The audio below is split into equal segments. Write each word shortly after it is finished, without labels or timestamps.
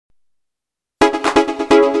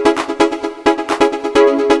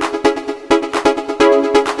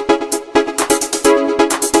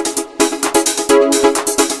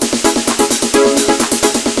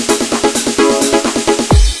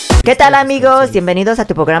¿Qué tal, amigos? Bienvenidos a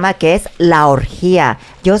tu programa que es La Orgía.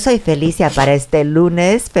 Yo soy Felicia para este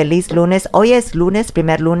lunes. Feliz lunes. Hoy es lunes,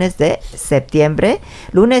 primer lunes de septiembre.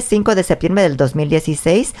 Lunes 5 de septiembre del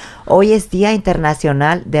 2016. Hoy es Día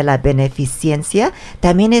Internacional de la Beneficencia.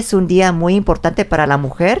 También es un día muy importante para la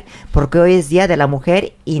mujer porque hoy es Día de la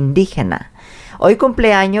Mujer Indígena. Hoy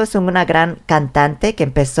cumpleaños una gran cantante que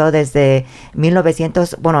empezó desde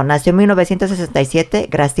nació en 1967,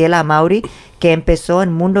 Graciela Mauri, que empezó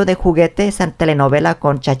en Mundo de Juguete, esa telenovela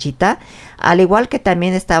con Chachita, al igual que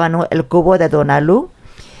también estaba en El Cubo de Donalú.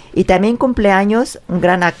 Y también cumpleaños un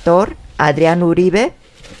gran actor, Adrián Uribe.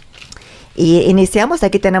 Y iniciamos,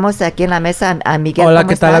 tenemos en la mesa a Miguel. Hola,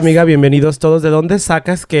 ¿qué tal, amiga? Bienvenidos todos. ¿De dónde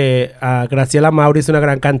sacas que Graciela Mauri es una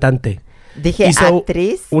gran cantante? Dije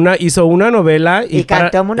actriz. Hizo una novela y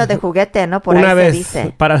cantó Mundo de Juguete, ¿no? Por una ahí vez, se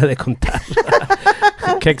dice. Para de contar.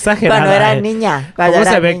 Qué exagerada. Cuando era niña. ¿Cómo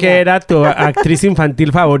se ve que era tu actriz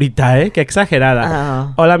infantil favorita, Qué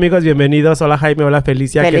exagerada. Hola, amigos, bienvenidos. Hola, Jaime. Hola,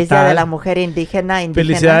 Felicia. Feliz ¿qué tal? Día de la Mujer indígena.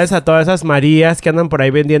 Felicidades a todas esas Marías que andan por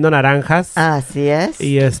ahí vendiendo naranjas. Así es.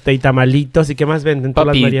 Y tamalitos. ¿Y qué más venden todas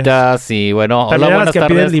las Marías? Papitas y bueno. También hola, a las buenas que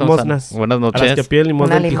tardes. piden limosnas. Buenas noches. A las que piden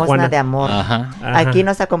limosna Una en limosna Tijuana. de amor. Ajá. Aquí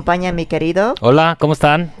nos acompaña mi querido. Hola, ¿cómo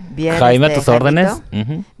están? Bien, Jaime, a tus órdenes.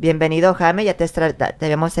 Bienvenido, Jaime. Ya te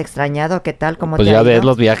habíamos extrañado. ¿Qué tal? ¿Cómo pues te ha ya ido? ves,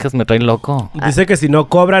 los viajes me traen loco. Dice que si no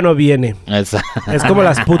cobra, no viene. Es como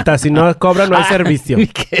las putas. Si no cobra, no hay servicio.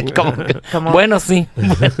 Bueno, sí.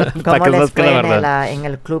 ¿Cómo les fue en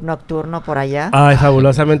el club nocturno por allá? Ay,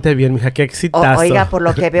 fabulosamente bien, mija. Qué exitazo. Oiga, por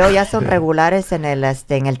lo que veo, ya son regulares en el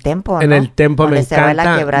Tempo, ¿no? En el Tempo, me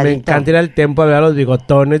encanta ir al Tempo a ver a los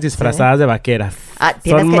bigotones disfrazadas de vaqueras.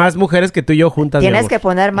 Son más mujeres que tú y yo juntas. Tienes que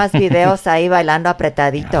poner más videos ahí bailando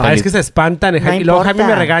apretadito. Es que se espantan. Y luego Jaime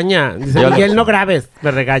me regaña. Dice, Miguel, no grabes.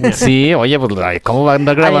 Me regaña. Sí, oye, pues, ¿cómo va a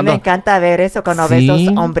andar grabando? A mí me encanta ver eso cuando ves esos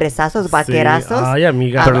hombrezazos vaquerazos. Sí. Ay,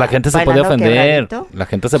 amiga. Pero la gente se puede ofender. La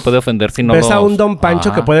gente se puede ofender si no ves a un Don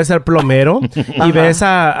Pancho que puede ser plomero y ves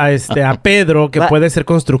a Pedro que puede ser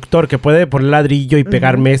constructor, que puede poner ladrillo y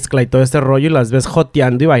pegar mezcla y todo este rollo y las ves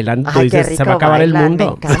joteando y bailando. Ay, y dices, se va a acabar el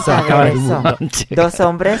mundo. Me encanta se va a acabar el mundo. Dos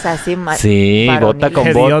hombres así sí, bota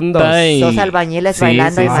con bota y... Dos albañiles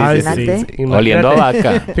bailando, imagínate. Sí. Oliendo a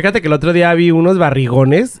vaca. Fíjate que el otro día vi unos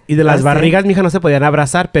barrigones y de las barrigas, mija, no se podían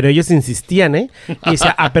abrazar, pero ellos insistían, Y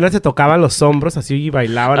apenas se tocaban los hombros así y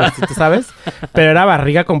bailaban así, ¿tú sabes? Pero era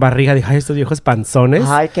barriga con barriga. Dije, ay, estos viejos panzones.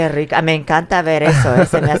 Ay, qué rica. Me encanta ver eso,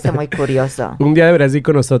 se me hace muy curioso. Un día deberías ir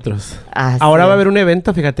con nosotros. Ahora va a haber un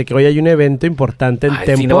evento, fíjate que hoy hay un evento importante en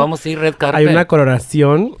Tempo. Si no vamos a ir, Red Carpet. Hay una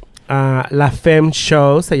coronación. La Femme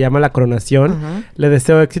Show se llama la coronación. Le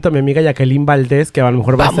deseo éxito a mi amiga Jacqueline Valdés, que a lo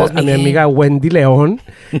mejor va a ser a mi amiga Wendy León,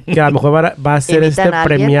 que a lo mejor va a ser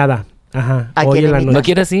premiada. Ajá. Hoy en la noche. ¿No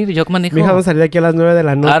quieres ir? Yo manejo. Mija, vamos a salir de aquí a las 9 de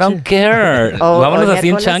la noche. I don't care. Vámonos así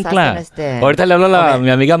en chancla. Ahorita le hablo a mi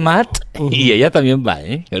amiga Matt y ella también va,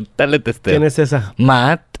 Ahorita le testeo. ¿Quién es esa?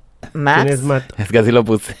 Matt. ¿Matt? ¿Quién es Matt? Es que así lo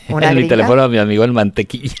puse en mi teléfono a mi amigo el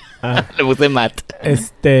mantequilla. Le puse Matt.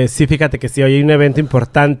 Sí, fíjate que sí, hoy hay un evento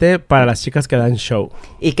importante para las chicas que dan show.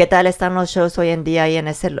 ¿Y qué tal están los shows hoy en día ahí en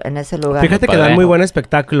ese lugar? Fíjate que dan muy buen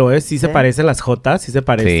espectáculo, Sí se parecen las jotas, sí se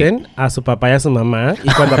parecen a su papá y a su mamá.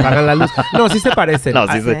 Y cuando apagan la luz... No, sí se parecen.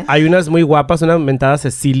 Hay unas muy guapas, una mentada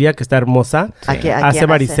Cecilia, que está hermosa. Hace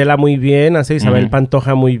Marisela muy bien, hace Isabel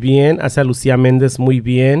Pantoja muy bien, hace a Lucía Méndez muy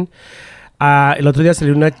bien. El otro día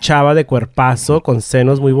salió una chava de cuerpazo con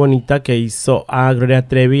senos muy bonita que hizo a Gloria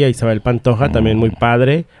Trevi y a Isabel Pantoja, también muy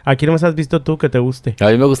padre. ¿A quién más has visto tú que te guste? A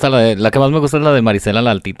mí me gusta la que más me gusta es la de Marisela, la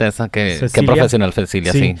altita esa, que profesional,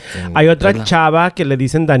 Cecilia, sí. Hay otra chava que le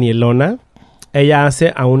dicen Danielona. Ella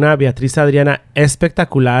hace a una Beatriz Adriana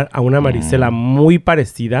espectacular, a una Marisela muy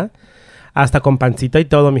parecida. Hasta con pancita y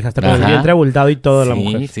todo, mija. Hasta con el vientre abultado y todo, la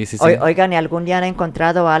mujer. Sí. Oigan, ¿y algún día han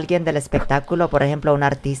encontrado a alguien del espectáculo? Por ejemplo, un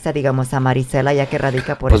artista, digamos, a Marisela, ya que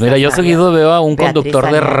radica por Pues mira, yo seguido veo a un Beatriz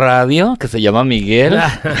conductor de radio que se llama Miguel.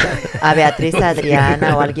 A Beatriz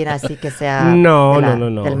Adriana o alguien así que sea no.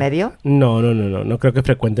 ¿del medio? No creo que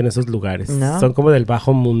frecuenten esos lugares. ¿No? Son como del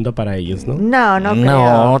bajo mundo para ellos, ¿no? No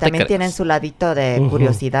creo. También tienen su ladito de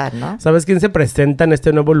curiosidad, ¿no? ¿Sabes quién se presenta en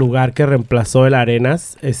este nuevo lugar que reemplazó el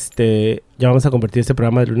Arenas? Ya vamos a convertir este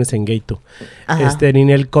programa de lunes en Gay 2.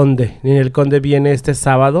 Ninel Conde. Ninel Conde viene este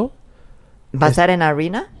sábado. ¿Va a estar en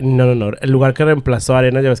Arena? No. El lugar que reemplazó a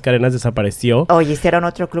Arenas, ya ves que Arenas desapareció. Oye, ¿hicieron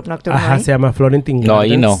otro club nocturno ahí? Se llama Florentine Gardens. No,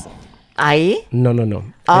 ahí no. ¿Ahí? No.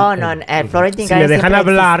 El Florentine Gardens. Si me dejan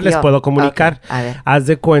hablar, les puedo comunicar. Okay, a ver. Haz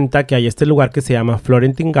de cuenta que hay este lugar que se llama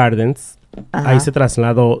Florentine Gardens, Ahí se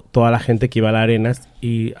trasladó toda la gente que iba a la Arenas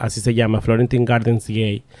y así se llama, Florentine Gardens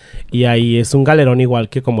Gay. Y ahí es un galerón igual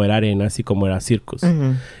que como era Arenas y como era Circus.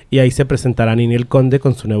 Y ahí se presentará Ninel Conde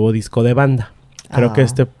con su nuevo disco de banda. Creo que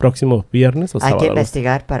este próximo viernes o sábado. Hay que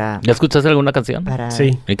investigar para... ¿Ya escuchaste alguna canción?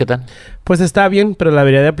 Sí. ¿Y qué tal? Pues está bien, pero la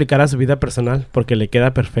debería de aplicar a su vida personal porque le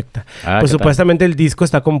queda perfecta. Pues supuestamente el disco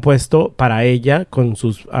está compuesto para ella con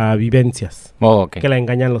sus vivencias. Que la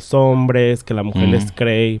engañan los hombres, que la mujer les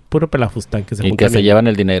cree, puro pelafustán que se juntan. Y que se llevan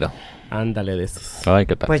el dinero. Ándale de esos. Ay,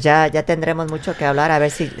 qué tal. Pues ya tendremos mucho que hablar. A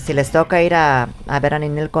ver si les toca ir a ver a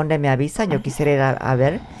Ninel Conde, me avisan. Yo quisiera ir a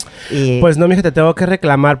ver. Pues no, mija, te tengo que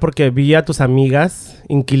reclamar porque vi a tus amigas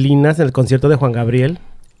inquilinas en el concierto de Juan Gabriel,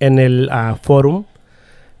 en el Forum.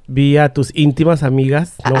 Vi a tus íntimas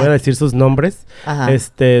amigas, no voy a decir sus nombres.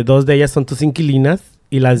 Dos de ellas son tus inquilinas.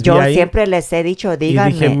 Y las vi ahí. Yo siempre les he dicho, díganme.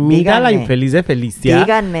 Y dije, mira la infeliz de Felicia.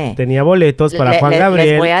 Díganme. Tenía boletos para Juan Gabriel.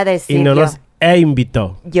 Les voy a decir y no nos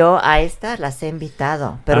invitó. Yo a estas las he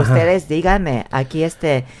invitado. Pero ustedes díganme, aquí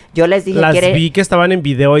yo les dije... Las vi que estaban en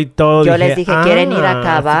video y todo. Yo les dije, ¿quieren ir a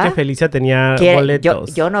Cava? Así que Felicia tenía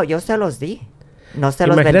boletos. Yo se los di. No se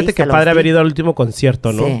los vendí. Imagínate qué padre haber ido al último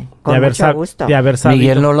concierto, ¿no? Sí, con mucho gusto. De haber sabido.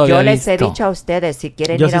 Miguel no lo había Yo les he visto. dicho a ustedes, si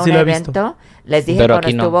quieren ir a un evento, les dije cuando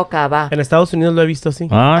estuvo Cava. En Estados Unidos lo he visto, sí.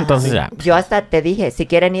 Entonces ya. Yo hasta te dije, si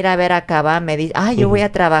quieren ir a ver a Cava, me dice, yo voy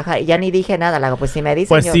a trabajar. Y ya ni dije nada, pues si me dicen.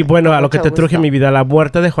 Pues sí, bueno, a lo que te truje mi vida, la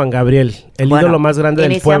muerte de Juan Gabriel, el ídolo más grande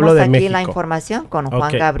del pueblo de México. Iniciamos aquí la información con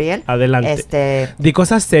Juan Gabriel. Adelante. Di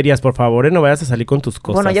cosas serias, por favor, no vayas a salir con tus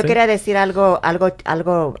cosas. Bueno, yo quería decir algo.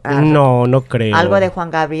 No creo. Algo de Juan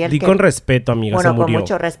Gabriel. Di con respeto, amiga, se murió. Con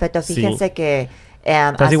mucho respeto. Fíjense que...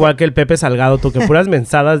 Estás igual que el Pepe Salgado, tú, que puras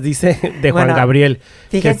mensadas dice de Juan Gabriel.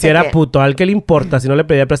 Que si era puto, ¿al qué le importa? Si no le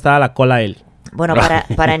pedía prestada la cola a él. Bueno,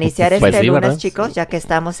 para iniciar lunes, ¿verdad? Chicos, ya que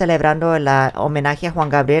estamos celebrando el homenaje a Juan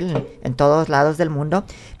Gabriel en todos lados del mundo,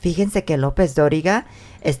 fíjense que López Dóriga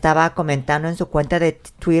estaba comentando en su cuenta de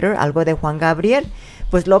Twitter algo de Juan Gabriel.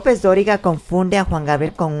 Pues López Dóriga confunde a Juan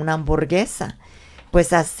Gabriel con una hamburguesa. Pues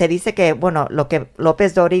se dice que, lo que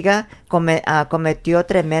López Dóriga cometió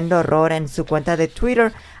tremendo error en su cuenta de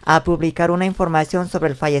Twitter a publicar una información sobre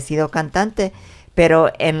el fallecido cantante, pero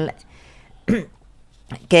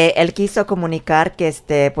que él quiso comunicar que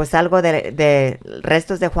pues algo de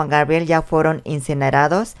restos de Juan Gabriel ya fueron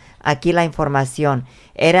incinerados. Aquí la información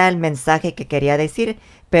era el mensaje que quería decir,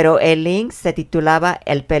 pero el link se titulaba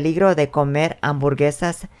El peligro de comer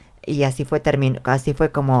hamburguesas. Y así fue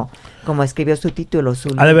como escribió su título.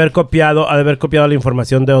 Ha de haber copiado la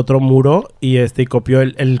información de otro muro y copió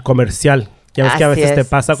el comercial. Ya ves que a veces te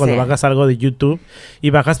pasa cuando bajas algo de YouTube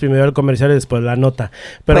y bajas primero el comercial y después la nota.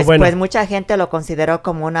 Pero pues mucha gente lo consideró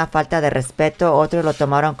como una falta de respeto, otros lo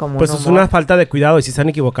tomaron como un humor. Es una falta de cuidado y si se han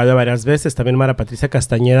equivocado varias veces. También Mara Patricia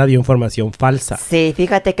Castañeda dio información falsa. Sí,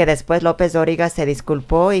 fíjate que después López Dóriga se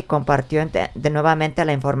disculpó y compartió de nuevamente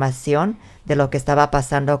la información de lo que estaba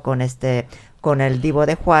pasando con el Divo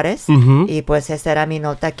de Juárez. Y pues esa era mi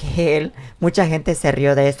nota, que mucha gente se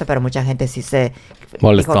rió de esto, pero mucha gente sí se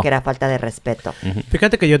molestó. Dijo que era falta de respeto.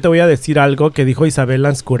 Fíjate que yo te voy a decir algo que dijo Isabel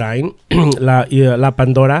Lanscurain, la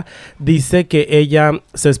Pandora. Dice que ella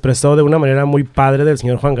se expresó de una manera muy padre del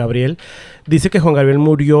señor Juan Gabriel. Dice que Juan Gabriel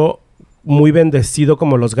murió muy bendecido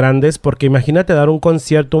como los grandes, porque imagínate dar un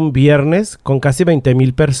concierto un viernes con casi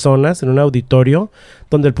 20,000 personas en un auditorio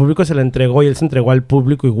donde el público se le entregó y él se entregó al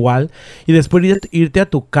público igual, y después irte a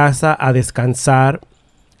tu casa a descansar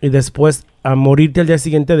y después a morirte al día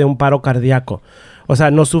siguiente de un paro cardíaco. O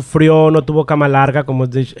sea, no sufrió, no tuvo cama larga, como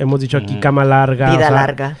hemos dicho aquí, cama larga. Vida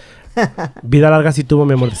larga. Vida larga sí tuvo,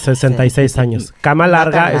 mi amor, 66 años. Cama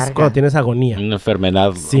larga es cuando tienes agonía. Una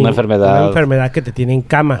enfermedad. Sí, una enfermedad que te tiene en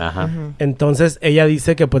cama. Entonces, ella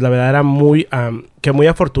dice que pues la verdad era muy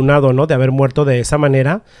afortunado, ¿no? De haber muerto de esa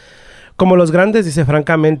manera. Como los grandes, dice,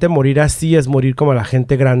 francamente, morir así es morir como la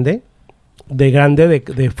gente grande.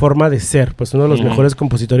 De forma de ser. Pues uno de los mejores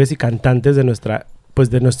compositores y cantantes de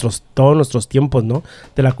todos nuestros tiempos, ¿no?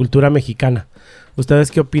 De la cultura mexicana. ¿Ustedes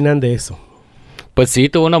qué opinan de eso? Pues sí,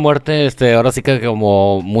 tuvo una muerte, ahora sí que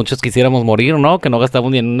como muchos quisiéramos morir, ¿no? Que no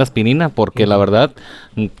gastamos ni en una aspirina, porque la verdad,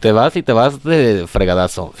 te vas de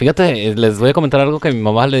fregadazo. Fíjate, les voy a comentar algo que mi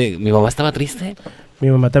mamá estaba triste. Mi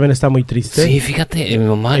mamá también está muy triste. Sí, fíjate, mi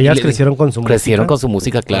mamá... Ellas crecieron con su música. Crecieron con su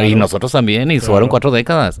música, claro. Y nosotros también, y fueron 4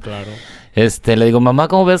 décadas. Claro. Le digo, mamá,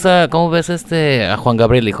 ¿cómo ves a Juan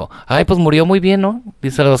Gabriel? Dijo, ay, pues murió muy bien, ¿no?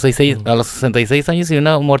 Dice, a los 66 años y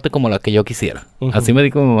una muerte como la que yo quisiera. Así me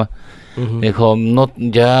dijo mi mamá. Dijo, no,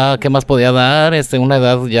 ya, ¿qué más podía dar? Una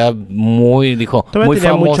edad ya muy, dijo, todavía muy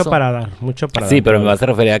tenía famoso. mucho para dar. Sí, pero me hace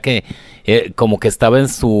referir a que como que estaba en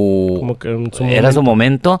su... Era su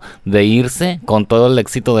momento de irse con todo el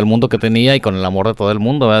éxito del mundo que tenía y con el amor de todo el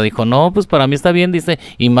mundo, ¿verdad? Dijo, no, pues para mí está bien, dice,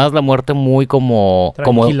 y más la muerte muy como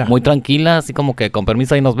muy tranquila, así como que con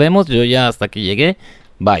permiso ahí nos vemos, yo ya hasta aquí llegué,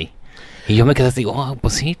 bye. Y yo me quedé así,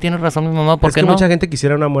 pues sí, tiene razón mi mamá, ¿por qué no? Mucha gente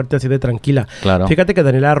quisiera una muerte así de tranquila. Claro. Fíjate que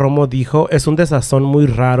Daniela Romo dijo, es un desazón muy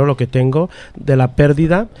raro lo que tengo de la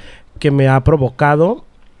pérdida que me ha provocado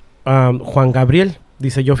Juan Gabriel.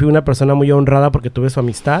 Dice, yo fui una persona muy honrada porque tuve su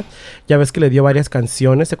amistad. Ya ves que le dio varias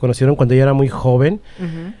canciones, se conocieron cuando ella era muy joven.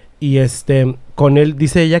 Y con él,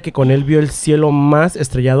 dice ella que con él vio el cielo más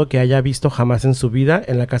estrellado que haya visto jamás en su vida,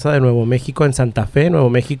 en la casa de Nuevo México, en Santa Fe,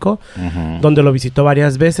 Nuevo México, donde lo visitó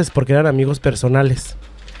varias veces porque eran amigos personales.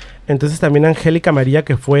 Entonces también Angélica María,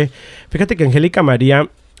 que fue... Fíjate que Angélica María,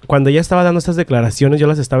 cuando ella estaba dando estas declaraciones, yo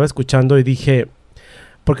las estaba escuchando y dije,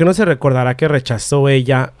 ¿por qué no se recordará que rechazó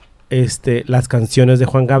ella las canciones de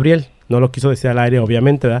Juan Gabriel? No lo quiso decir al aire,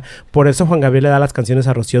 obviamente, ¿verdad? Por eso Juan Gabriel le da las canciones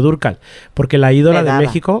a Rocío Dúrcal, porque la ídola de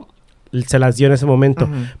México se las dio en ese momento,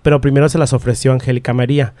 pero primero se las ofreció a Angélica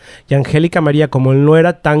María, y Angélica María, como él no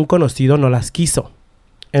era tan conocido, no las quiso.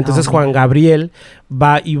 Entonces Juan Gabriel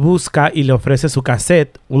va y busca y le ofrece su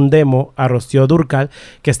cassette, un demo a Rocío Dúrcal,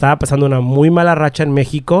 que estaba pasando una muy mala racha en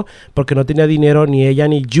México porque no tenía dinero ni ella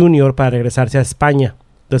ni Junior para regresarse a España.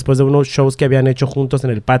 Después de unos shows que habían hecho juntos en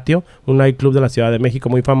el patio, un nightclub de la Ciudad de México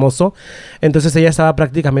muy famoso. Entonces ella estaba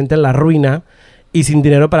prácticamente en la ruina y sin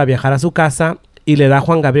dinero para viajar a su casa, y le da a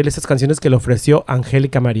Juan Gabriel esas canciones que le ofreció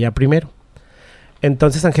Angélica María primero.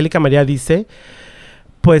 Entonces Angélica María dice,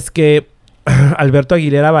 pues que Alberto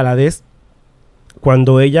Aguilera Valadez,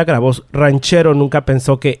 cuando ella grabó Ranchero, nunca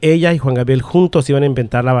pensó que ella y Juan Gabriel juntos iban a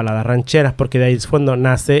inventar la balada ranchera, porque de ahí es cuando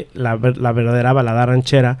nace la verdadera balada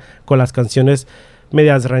ranchera, con las canciones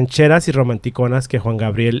medias rancheras y romanticonas que Juan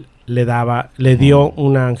Gabriel le dio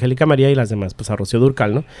una a Angélica María y las demás pues a Rocío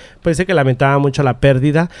Dúrcal, ¿no? Pues dice que lamentaba mucho la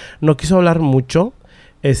pérdida, no quiso hablar mucho.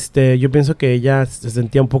 Yo pienso que ella se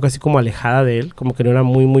sentía un poco así como alejada de él, como que no era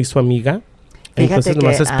muy muy su amiga. Fíjate, entonces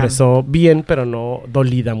nomás se expresó bien, pero no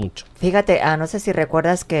dolida mucho. Fíjate, no sé si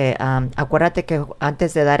recuerdas que, acuérdate que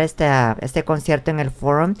antes de dar este concierto en el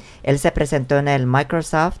Forum, él se presentó en el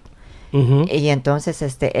Microsoft. Y entonces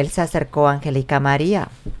él se acercó a Angélica María.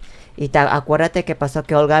 Y acuérdate que pasó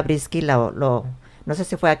que Olga Brisky no sé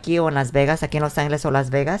si fue aquí o en Las Vegas, aquí en Los Ángeles o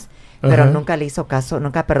Las Vegas, pero nunca le hizo caso,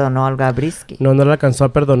 nunca perdonó a Olga Brisky. No la alcanzó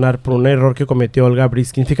a perdonar por un error que cometió Olga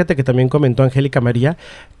Brisky. Fíjate que también comentó Angélica María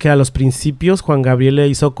que a los principios Juan Gabriel le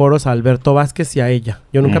hizo coros a Alberto Vázquez y a ella.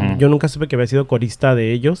 Yo nunca supe que había sido corista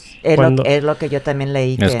de ellos. Es lo que yo también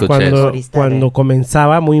leí. Cuando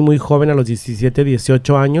comenzaba muy muy joven, a los 17,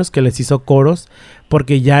 18 años, que les hizo coros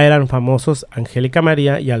porque ya eran famosos Angélica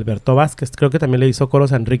María y Alberto Vázquez. Creo que también le hizo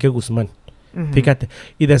coros a Enrique Guzmán. Fíjate,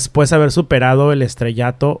 y después haber superado el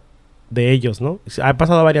estrellato de ellos, ¿no? Ha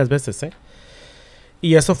pasado varias veces, ¿eh?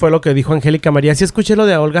 Y eso fue lo que dijo Angélica María. Sí escuché lo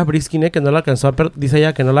de Olga Briskin, que no la alcanzó dice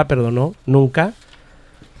ella que no la perdonó nunca.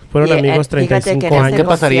 Fueron amigos 35 años. ¿Qué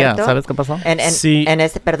pasaría? ¿Sabes qué pasó? Sí. En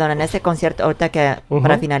ese concierto, ahorita que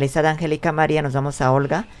para finalizar de Angélica María nos vamos a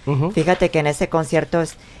Olga. Fíjate que en ese concierto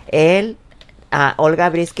a Olga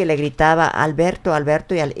Brisky le gritaba Alberto,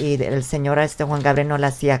 Alberto, y el señor Juan Gabriel no le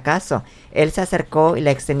hacía caso. Él se acercó y le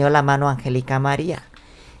extendió la mano a Angélica María.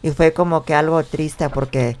 Y fue como que algo triste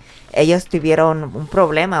porque ellos tuvieron un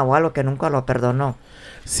problema o algo que nunca lo perdonó.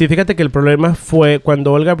 Sí, fíjate que el problema fue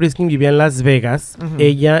cuando Olga Briskin vivía en Las Vegas,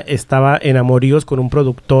 ella estaba en amoríos con un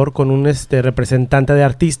productor, con un representante de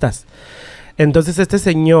artistas. Entonces este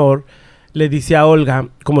señor le dice a Olga,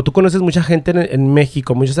 como tú conoces mucha gente en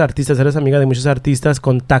México, muchos artistas, eres amiga de muchos artistas,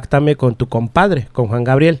 contáctame con tu compadre, con Juan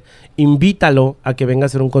Gabriel. Invítalo a que venga a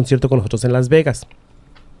hacer un concierto con nosotros en Las Vegas.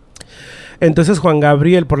 Entonces Juan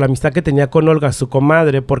Gabriel, por la amistad que tenía con Olga, su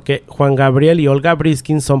comadre, porque Juan Gabriel y Olga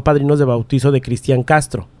Briskin son padrinos de bautizo de Cristian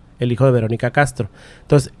Castro, el hijo de Verónica Castro.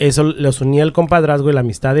 Entonces eso los unía el compadrazgo y la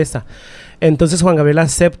amistad esa. Entonces Juan Gabriel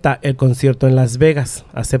acepta el concierto en Las Vegas,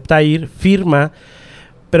 acepta ir, firma,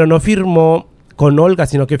 pero no firmó con Olga,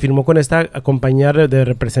 sino que firmó con esta compañía de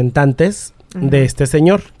representantes de este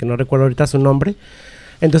señor, que no recuerdo ahorita su nombre.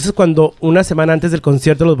 Entonces cuando una semana antes del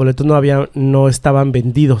concierto los boletos no estaban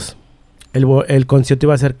vendidos. El concierto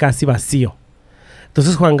iba a ser casi vacío.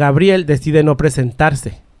 Entonces Juan Gabriel decide no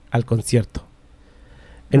presentarse al concierto.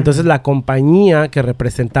 Entonces la compañía que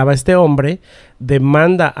representaba a este hombre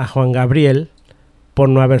demanda a Juan Gabriel por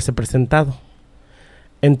no haberse presentado.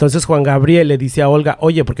 Entonces Juan Gabriel le dice a Olga,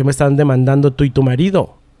 oye, ¿por qué me están demandando tú y tu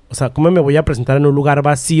marido? O sea, ¿cómo me voy a presentar en un lugar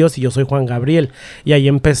vacío si yo soy Juan Gabriel? Y ahí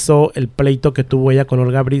empezó el pleito que tuvo ella con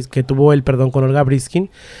Olga con Olga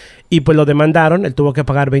Briskin. Y pues lo demandaron, él tuvo que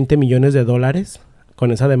pagar $20 millones.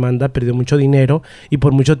 Con esa demanda perdió mucho dinero y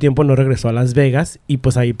por mucho tiempo no regresó a Las Vegas y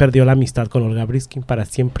pues ahí perdió la amistad con Olga Briskin para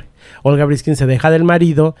siempre. Olga Briskin se deja del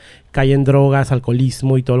marido, cae en drogas,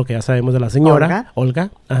 alcoholismo y todo lo que ya sabemos de la señora. Olga,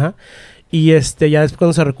 ajá. Y ya después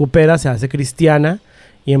cuando se recupera se hace cristiana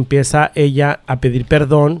y empieza ella a pedir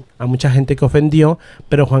perdón a mucha gente que ofendió,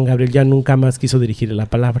 pero Juan Gabriel ya nunca más quiso dirigirle la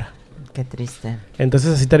palabra. Qué triste.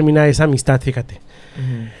 Entonces así termina esa amistad, fíjate.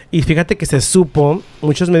 Y fíjate que se supo,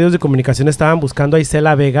 muchos medios de comunicación estaban buscando a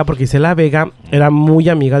Isela Vega, porque Isela Vega era muy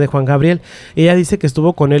amiga de Juan Gabriel. Ella dice que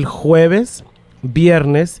estuvo con él jueves,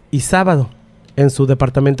 viernes y sábado en su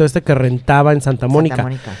departamento que rentaba en Santa Mónica.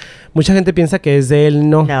 Mucha gente piensa que es de él,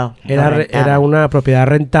 no. Era una propiedad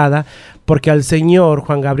rentada, porque al señor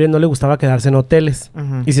Juan Gabriel no le gustaba quedarse en hoteles.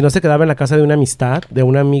 Y si no se quedaba en la casa de una amistad, de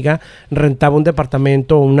una amiga, rentaba un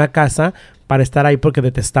departamento o una casa para estar ahí porque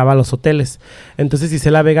detestaba los hoteles. Entonces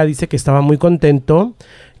Isela Vega dice que estaba muy contento,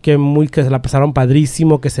 que se la pasaron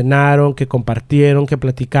padrísimo, que cenaron, que compartieron, que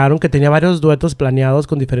platicaron, que tenía varios duetos planeados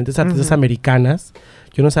con diferentes artistas americanas.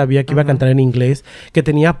 Yo no sabía que iba a cantar en inglés, que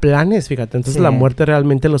tenía planes, fíjate. Entonces la muerte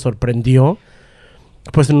realmente lo sorprendió,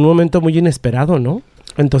 pues en un momento muy inesperado, ¿no?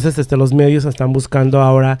 Entonces los medios están buscando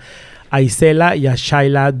ahora a Isela y a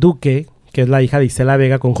Shaila Duque, que es la hija de Isela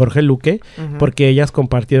Vega con Jorge Luque, porque ellas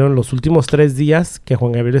compartieron los últimos 3 días que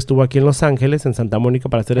Juan Gabriel estuvo aquí en Los Ángeles, en Santa Mónica,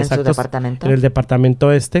 para ser exactos. ¿En su departamento? En el departamento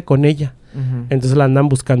con ella. Entonces la andan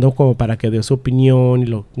buscando como para que dé su opinión, y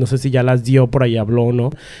no sé si ya las dio, por ahí habló,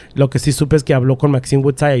 ¿no? Lo que sí supe es que habló con Maxine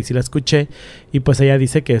Woodside, y sí la escuché, y pues ella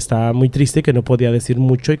dice que está muy triste, que no podía decir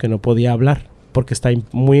mucho y que no podía hablar, porque está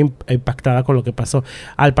muy impactada con lo que pasó.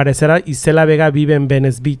 Al parecer, Isela Vega vive en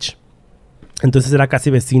Venice Beach. Entonces era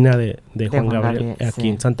casi vecina de Juan Gabriel aquí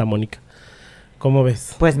en Santa Mónica. ¿Cómo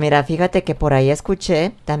ves? Pues mira, fíjate que por ahí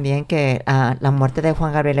escuché también que la muerte de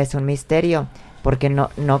Juan Gabriel es un misterio, porque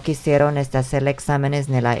no quisieron hacerle exámenes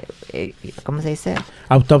ni la ¿cómo se dice?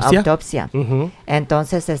 Autopsia.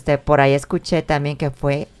 Entonces por ahí escuché también que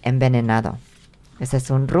fue envenenado. Ese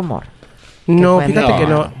es un rumor. No, fíjate que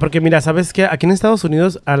no, porque mira, ¿sabes qué? Aquí en Estados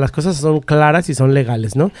Unidos las cosas son claras y son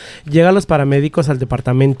legales, ¿no? Llegan los paramédicos al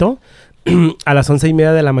departamento a las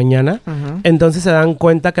 11:30 de la mañana, entonces se dan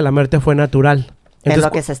cuenta que la muerte fue natural. Entonces, es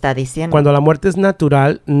lo que se está diciendo. Cuando la muerte es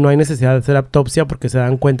natural, no hay necesidad de hacer autopsia porque se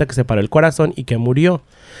dan cuenta que se paró el corazón y que murió.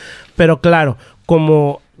 Pero claro,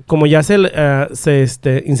 como ya se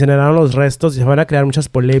incineraron los restos, se van a crear muchas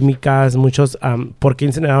polémicas, ¿por qué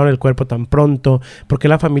incineraron el cuerpo tan pronto? ¿Por qué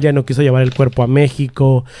la familia no quiso llevar el cuerpo a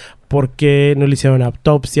México? ¿Por qué no le hicieron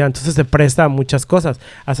autopsia? Entonces se presta a muchas cosas.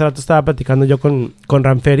 Hace rato estaba platicando yo con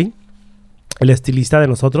Ranferi, el estilista de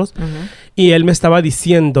nosotros, y él me estaba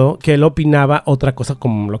diciendo que él opinaba otra cosa,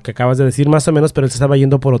 como lo que acabas de decir más o menos, pero él se estaba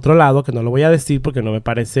yendo por otro lado, que no lo voy a decir porque no me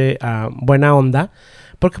parece buena onda,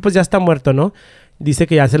 porque pues ya está muerto, ¿no? Dice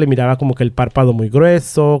que ya se le miraba como que el párpado muy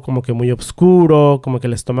grueso, como que muy oscuro, como que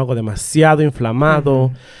el estómago demasiado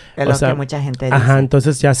inflamado. Es lo que mucha gente dice. Ajá,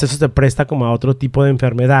 entonces ya eso se presta como a otro tipo de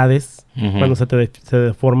enfermedades cuando se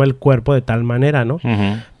deforma el cuerpo de tal manera, ¿no?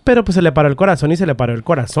 Pero pues se le paró el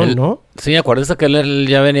corazón, ¿no? Sí, acuérdense que él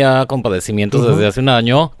ya venía con padecimientos desde hace un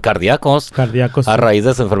año, cardíacos, a raíz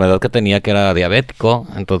de su enfermedad que tenía, que era diabético.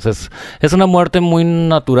 Entonces, es una muerte muy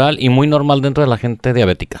natural y muy normal dentro de la gente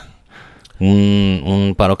diabética.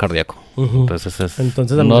 Un paro cardíaco. Entonces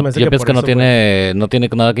yo pienso que no tiene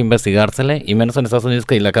nada que investigársele, y menos en Estados Unidos,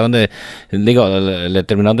 que le acaban de, le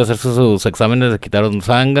terminaron de hacer sus exámenes, le quitaron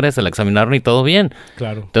sangre, se la examinaron y todo bien.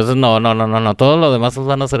 Claro. Entonces no, todo lo demás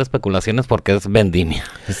van a ser especulaciones porque es vendimia.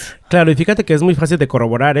 Claro, y fíjate que es muy fácil de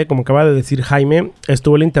corroborar, como acaba de decir Jaime,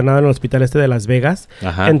 estuvo el internado en el hospital de Las Vegas.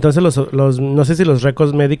 Ajá. Entonces no sé si los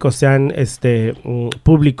récords médicos sean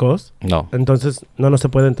públicos. No. Entonces, no se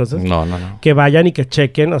puede entonces. No. Que vayan y que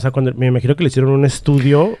chequen, o sea, me imagino que le hicieron un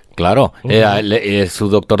estudio. Claro, su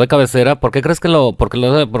doctor de cabecera, ¿por qué crees que se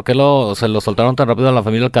lo soltaron tan rápido a la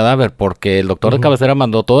familia el cadáver? Porque el doctor de cabecera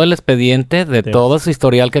mandó todo el expediente de todo su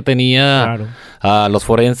historial que tenía a los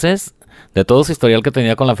forenses, de todo su historial que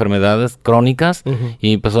tenía con las enfermedades crónicas,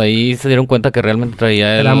 y pues ahí se dieron cuenta que realmente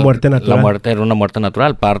traía era muerte natural. Era una muerte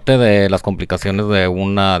natural, parte de las complicaciones de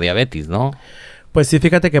una diabetes, ¿no? Pues sí,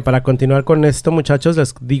 fíjate que para continuar con esto, muchachos,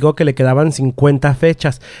 les digo que le quedaban 50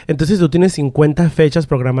 fechas. Entonces, si tú tienes 50 fechas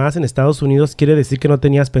programadas en Estados Unidos, quiere decir que no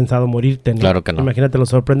tenías pensado morirte, ¿no? Claro que no. Imagínate, lo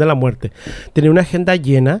sorprende la muerte. Tenía una agenda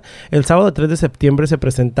llena. El sábado 3 de septiembre se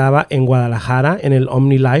presentaba en Guadalajara, en el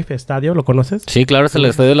OmniLife Estadio. ¿Lo conoces? Sí, claro, es el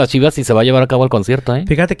Estadio de las Chivas y se va a llevar a cabo el concierto, ¿eh?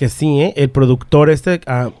 Fíjate que sí, ¿eh? El productor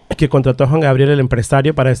que contrató a Juan Gabriel, el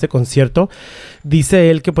empresario, para este concierto, dice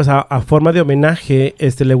él que pues a forma de homenaje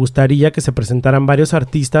le gustaría que se presentaran varios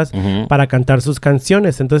artistas para cantar sus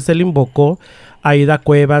canciones. Entonces él invocó a Aida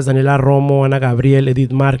Cuevas, Daniela Romo, Ana Gabriel,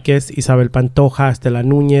 Edith Márquez, Isabel Pantoja, Estela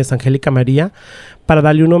Núñez, Angélica María, para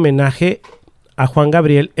darle un homenaje a Juan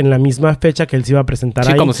Gabriel en la misma fecha que él se iba a presentar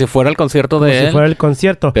ahí. Sí, como si fuera el concierto de él. Como si fuera el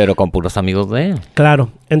concierto. Pero con puros amigos de él. Claro.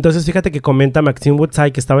 Entonces, fíjate que comenta Maxine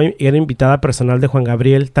Woodside que era invitada personal de Juan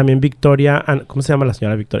Gabriel. También Victoria... ¿Cómo se llama la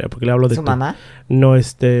señora Victoria? Porque le hablo de ¿Su mamá? No,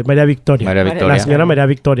 María Victoria. María Victoria. La señora María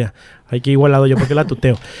Victoria. Hay que igualado yo porque la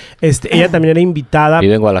tuteo. Ella también era invitada...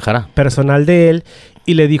 Vive en Guadalajara. Personal de él.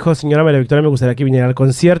 Y le dijo, señora María Victoria, me gustaría que viniera al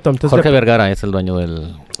concierto. Entonces, Jorge Vergara es el dueño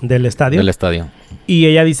del estadio. Del estadio. Y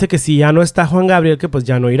ella dice que si ya no está Juan Gabriel, que pues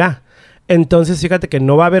ya no irá. Entonces, fíjate que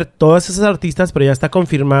no va a haber todas esas artistas, pero ya está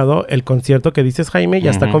confirmado el concierto que dices, Jaime. Ya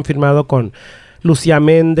está confirmado con Lucía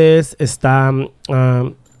Méndez, está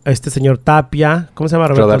este señor Tapia. ¿Cómo se llama?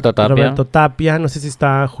 Roberto Tapia. Roberto Tapia. No sé si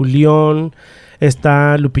está Julián.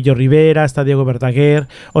 Está Lupillo Rivera, está Diego Verdaguer.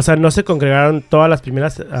 O sea, no se congregaron todas las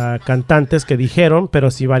primeras cantantes que dijeron, pero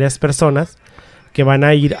sí varias personas que van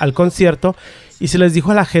a ir al concierto. Y se les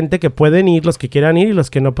dijo a la gente que pueden ir, los que quieran ir, y los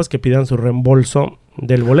que no, pues que pidan su reembolso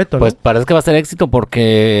del boleto, ¿no? Pues parece que va a ser éxito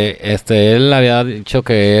porque él había dicho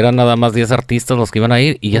que eran nada más 10 artistas los que iban a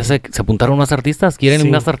ir y ya se apuntaron más artistas. ¿Quieren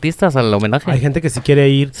más artistas al homenaje? Hay gente que sí quiere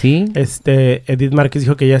ir. Sí. Edith Márquez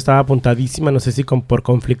dijo que ya estaba apuntadísima. No sé si por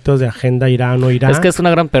conflictos de agenda irá o no irá. Es que es una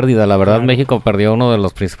gran pérdida. La verdad, claro. México perdió uno de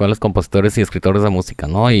los principales compositores y escritores de música,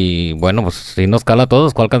 ¿no? Y bueno, pues sí nos cala a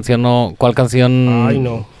todos. ¿Cuál canción Ay,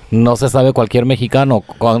 no. No se sabe cualquier mexicano?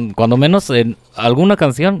 Cuando menos en alguna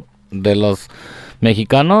canción de los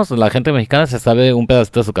mexicanos, la gente mexicana se sabe un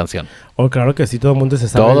pedacito de su canción. Oh, claro que sí, todo el mundo se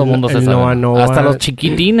sabe. Todo el mundo se sabe. Noa, Noa. Hasta los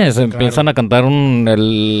chiquitines empiezan a cantar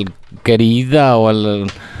el Querida o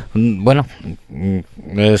el... Bueno,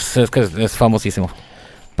 es que es famosísimo.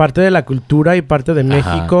 Parte de la cultura y parte de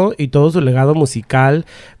México y todo su legado musical,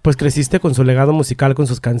 pues creciste con su legado musical, con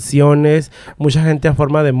sus canciones. Mucha gente a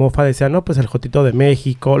forma de mofa decía, no, pues el Jotito de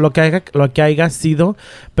México, lo que haya sido,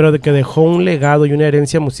 pero de que dejó un legado y una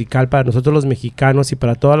herencia musical para nosotros los mexicanos y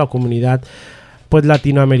para toda la comunidad pues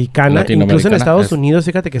latinoamericana. Incluso en Estados Unidos,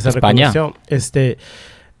 fíjate que se reconoció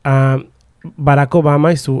Barack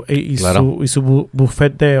Obama y su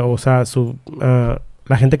buffet de, o sea,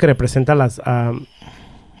 la gente que representa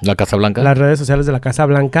la Casa Blanca. Las redes sociales de la Casa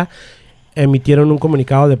Blanca emitieron un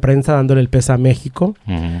comunicado de prensa dándole el peso a México.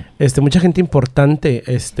 Mucha gente importante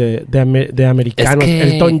de americanos. Es que...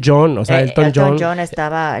 Elton John, o sea, Elton John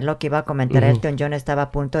estaba, lo que iba a comentar, Elton John estaba a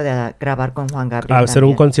punto de grabar con Juan Gabriel. A hacer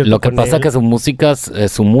un concierto. Lo que pasa es que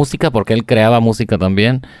su música, porque él creaba música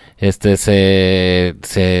también, se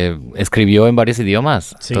escribió en varios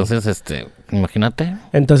idiomas. Sí. Entonces, imagínate.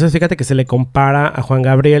 Entonces, fíjate que se le compara a Juan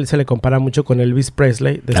Gabriel, se le compara mucho con Elvis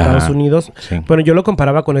Presley de Estados Unidos. Sí. Bueno, yo lo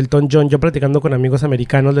comparaba con Elton John. Yo platicando con amigos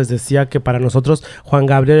americanos les decía que para nosotros Juan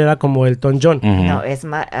Gabriel era como Elton John. No, es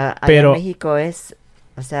más, pero en México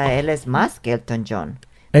él es más que Elton John.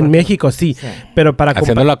 En México sí, pero para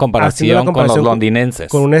haciendo la comparación con los londinenses.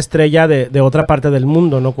 Con una estrella de otra parte del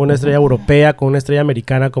mundo, no con una estrella europea, con una estrella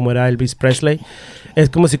americana como era Elvis Presley. Es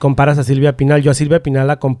como si comparas a Silvia Pinal. Yo a Silvia Pinal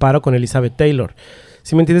la comparo con Elizabeth Taylor.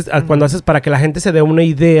 ¿Sí me entiendes? Cuando haces para que la gente se dé una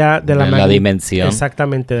idea de la dimensión.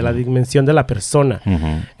 Exactamente, de la dimensión de la persona.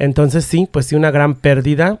 Entonces sí, pues sí, una gran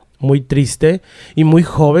pérdida, muy triste y muy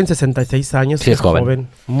joven, 66 años. Sí, es joven.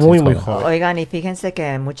 Muy joven. Oigan, y fíjense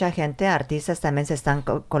que mucha gente, artistas también se están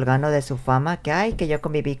colgando de su fama, que yo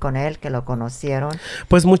conviví con él, que lo conocieron.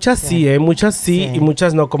 Pues muchas sí, muchas sí y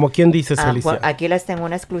muchas no, como quien dices, Felicia. Aquí les tengo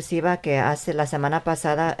una exclusiva que hace la semana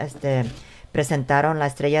pasada, presentaron la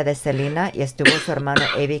estrella de Selena y estuvo su hermano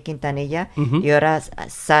Evi Quintanilla y ahora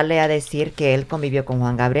sale a decir que él convivió con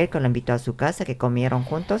Juan Gabriel, que lo invitó a su casa, que comieron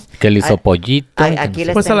juntos. Que le hizo pollito.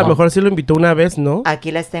 Pues a lo mejor sí lo invitó una vez, ¿no?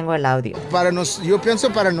 Aquí les tengo el audio. Yo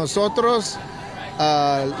pienso para nosotros,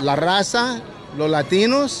 la raza, los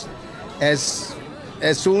latinos, es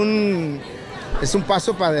un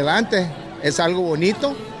paso para adelante, es algo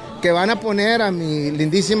bonito. Que van a poner a mi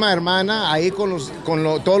lindísima hermana ahí con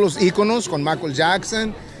todos los íconos, con Michael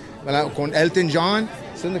Jackson, ¿verdad? Con Elton John,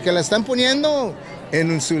 que la están poniendo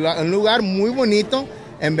en un lugar muy bonito,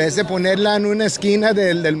 en vez de ponerla en una esquina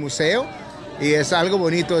del museo. y es algo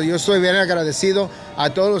bonito. Yo estoy bien agradecido a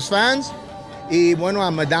todos los fans y bueno,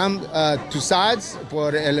 a Madame Tussauds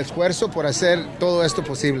por el esfuerzo por hacer todo esto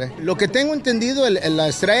posible. Lo que tengo entendido, la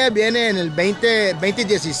estrella viene en el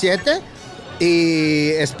 2017 y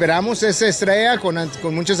esperamos esa estrella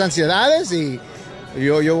con muchas ansiedades y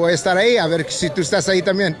yo voy a estar ahí, a ver si tú estás ahí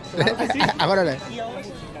también. Órale.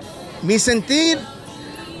 Mi sentir,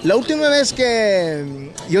 la última vez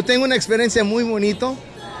que yo tengo una experiencia muy bonita,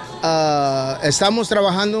 estamos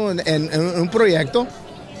trabajando en un proyecto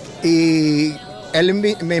y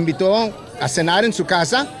él me invitó a cenar en su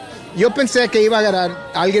casa. Yo pensé que iba a agarrar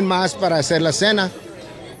a alguien más para hacer la cena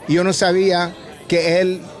y yo no sabía que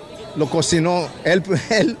él lo cocinó, él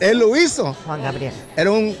lo hizo. Juan Gabriel. Era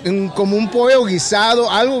como un pollo guisado,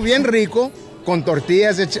 algo bien rico, con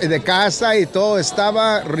tortillas de casa y todo.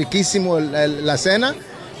 Estaba riquísimo la cena.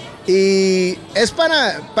 Y es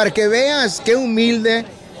para que veas qué humilde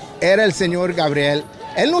era el señor Gabriel.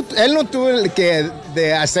 Él no tuvo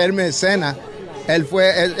de hacerme cena.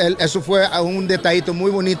 Eso fue un detallito muy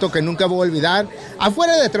bonito que nunca voy a olvidar.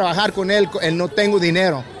 Afuera de trabajar con él no tengo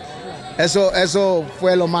dinero. Eso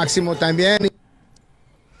fue lo máximo también.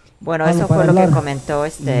 Bueno, eso fue lo que comentó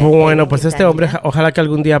Bueno, pues este hombre, ojalá que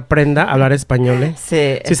algún día aprenda a hablar español, ¿eh?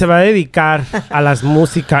 Sí. Si se va a dedicar a las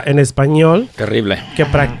músicas en español, terrible, que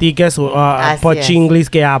practique su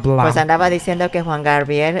pochinglis que habla. Pues andaba diciendo que Juan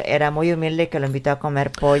Gabriel era muy humilde y que lo invitó a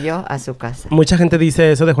comer pollo a su casa. Mucha gente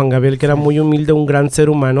dice eso de Juan Gabriel, que era muy humilde, un gran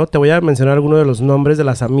ser humano. Te voy a mencionar algunos de los nombres de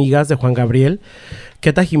las amigas de Juan Gabriel.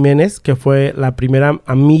 Queta Jiménez, que fue la primera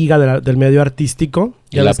amiga del medio artístico.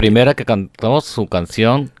 Y la primera que cantó su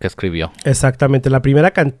canción que escribió. Exactamente, la primera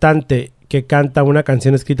cantante que canta una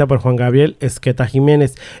canción escrita por Juan Gabriel es Queta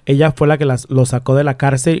Jiménez. Ella fue la que lo sacó de la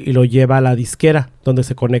cárcel y lo lleva a la disquera, donde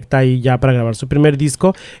se conecta ahí ya para grabar su primer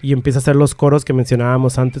disco y empieza a hacer los coros que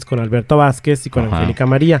mencionábamos antes con Alberto Vázquez y con Angélica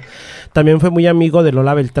María. También fue muy amigo de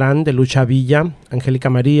Lola Beltrán, de Lucha Villa, Angélica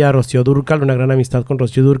María, Rocío Dúrcal, una gran amistad con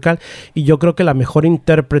Rocío Dúrcal, y yo creo que la mejor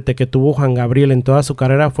intérprete que tuvo Juan Gabriel en toda su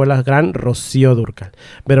carrera fue la gran Rocío Dúrcal.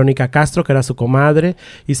 Verónica Castro, que era su comadre,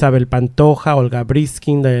 Isabel Pantoja, Olga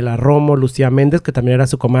Briskin, de la Romo, Lucía Méndez, que también era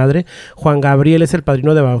su comadre. Juan Gabriel es el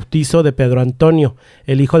padrino de bautizo de Pedro Antonio,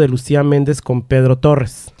 el hijo de Lucía Méndez con Pedro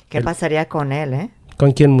Torres. ¿Qué pasaría con él,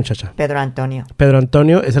 ¿Con quién, muchacha? Pedro Antonio. Pedro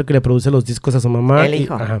Antonio es el que le produce los discos a su mamá. El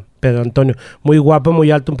hijo. Pedro Antonio. Muy guapo,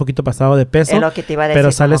 muy alto, un poquito pasado de peso. Es lo que te iba a decir,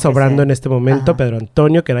 pero sale sobrando en este momento. Pedro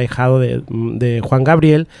Antonio, que era hijado de Juan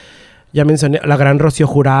Gabriel. Ya mencioné la gran Rocío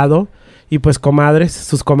Jurado. Y pues comadres,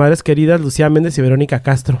 sus comadres queridas, Lucía Méndez y Verónica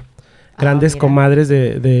Castro. Grandes comadres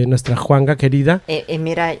de nuestra Juanga querida. Y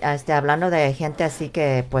mira, hablando de gente así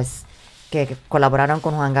que pues que colaboraron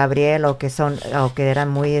con Juan Gabriel o que eran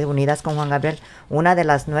muy unidas con Juan Gabriel, una de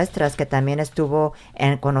las nuestras que también estuvo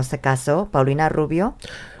cuando se casó, Paulina Rubio.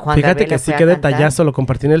 Fíjate que sí, qué detallazo, lo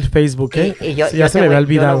compartí en el Facebook, y yo, ya se me había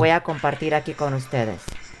olvidado. Yo lo voy a compartir aquí con ustedes.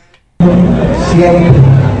 Siempre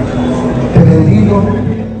te bendigo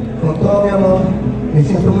con todo mi amor. Me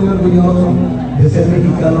siento muy orgulloso de ser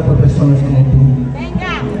mexicano por personas como tú.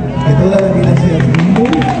 Que toda la vida seas muy,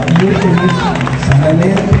 muy feliz,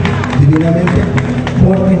 sanamente, divinamente,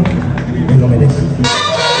 porque me lo mereces.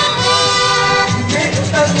 Me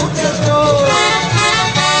gustan mucho tú,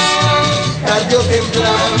 tarde o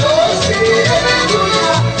temprano seré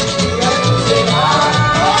tuya, y así será.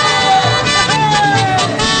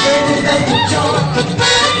 Me gustan mucho,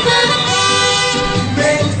 me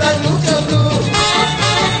gustan mucho tú,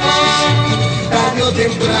 tarde o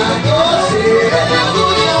temprano seré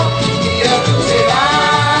tuya, y así será.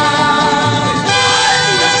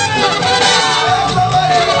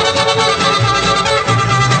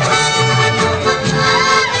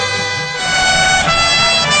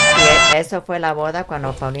 Eso fue la boda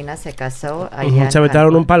cuando Paulina se casó. Se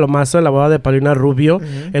aventaron un palomazo en la boda de Paulina Rubio.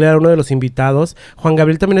 Él era uno de los invitados. Juan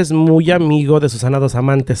Gabriel también es muy amigo de Susana Dos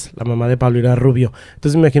Amantes, la mamá de Paulina Rubio.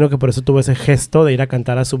 Entonces me imagino que por eso tuvo ese gesto de ir a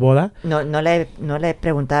cantar a su boda. No le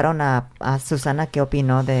preguntaron a Susana qué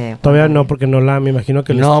opinó de... Todavía no, porque me imagino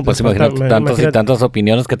que... Pues imagínate tantas y tantas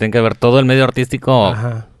opiniones que tienen que ver todo el medio artístico.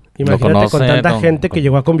 Ajá. Imagínate con tanta gente que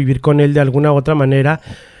llegó a convivir con él de alguna u otra manera,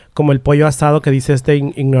 como el pollo asado que dice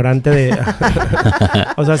ignorante de...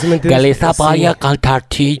 O sea, si me entiendes. Que les vaya a cantar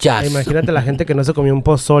chillas. Imagínate la gente que no se comió un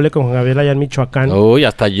pozole con Juan Gabriel allá en Michoacán. Uy,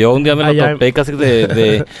 hasta yo un día me lo topé casi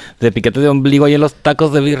de piquete de ombligo ahí en los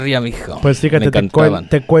tacos de birria, mijo. Pues fíjate,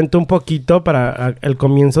 te cuento un poquito para el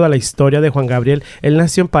comienzo de la historia de Juan Gabriel. Él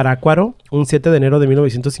nació en Parácuaro, un 7 de enero de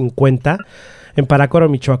 1950, en Parácuaro,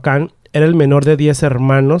 Michoacán. Era el menor de 10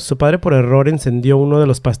 hermanos. Su padre por error encendió uno de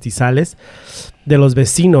los pastizales de los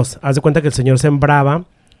vecinos. Haz de cuenta que el señor sembraba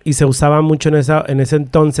y se usaba mucho en ese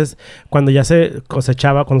entonces, cuando ya se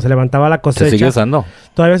cosechaba, cuando se levantaba la cosecha. ¿Se sigue usando?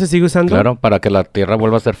 ¿Todavía se sigue usando? Claro, para que la tierra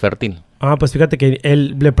vuelva a ser fértil. Ah, pues fíjate que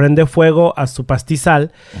él le prende fuego a su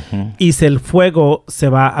pastizal y el fuego se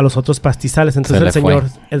va a los otros pastizales. Entonces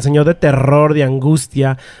el señor de terror, de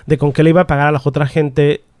angustia, de con qué le iba a pagar a la otra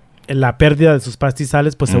gente la pérdida de sus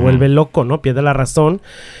pastizales, pues se vuelve loco, ¿no? Pierde la razón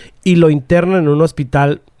y lo interna en un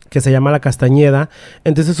hospital que se llama La Castañeda.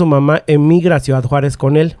 Entonces su mamá emigra a Ciudad Juárez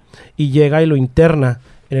con él y llega y lo interna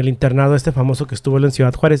en el internado famoso que estuvo él en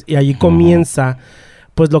Ciudad Juárez. Y allí comienza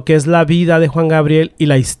pues lo que es la vida de Juan Gabriel y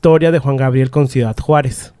la historia de Juan Gabriel con Ciudad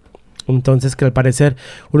Juárez. Entonces, que al parecer,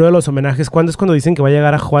 uno de los homenajes, ¿cuándo es cuando dicen que va a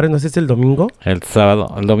llegar a Juárez? No sé si es el domingo. El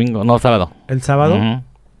sábado, el domingo, no, sábado. ¿El sábado?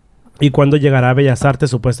 ¿Y cuándo llegará a Bellas Artes,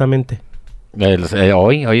 supuestamente?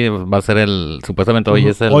 Hoy va a ser supuestamente hoy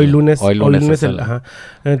es el... Hoy lunes es el... Ajá.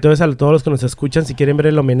 Entonces, a todos los que nos escuchan, si quieren ver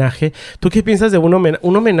el homenaje, ¿tú qué piensas de un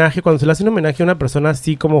homenaje? Cuando se le hace un homenaje a una persona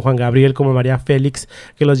así como Juan Gabriel, como María Félix,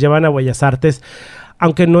 que los llevan a Bellas Artes,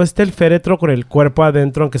 aunque no esté el féretro con el cuerpo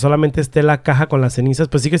adentro, aunque solamente esté la caja con las cenizas,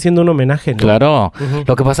 pues sigue siendo un homenaje, ¿no? Claro.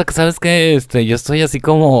 Lo que pasa que, ¿sabes qué? Yo estoy así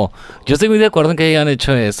como... Yo estoy muy de acuerdo en que hayan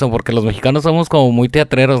hecho eso, porque los mexicanos somos como muy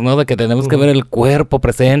teatreros, ¿no? De que tenemos que ver el cuerpo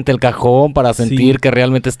presente, el cajón, para sentir que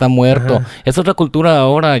realmente está muerto. Es otra cultura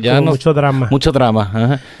ahora, ya no... Mucho drama. Mucho drama.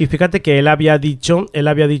 Ajá. Y fíjate que él había dicho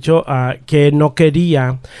que no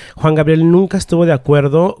quería... Juan Gabriel nunca estuvo de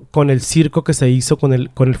acuerdo con el circo que se hizo con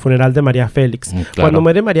el funeral de María Félix. Claro. Cuando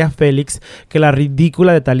muere María Félix, que la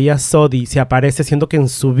ridícula de Thalía Sodi se aparece siendo que en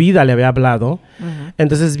su vida le había hablado.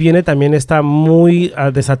 Entonces viene también esta muy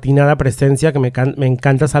desatinada presencia, que me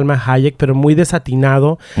encanta Salma Hayek, pero muy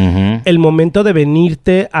desatinado. El momento de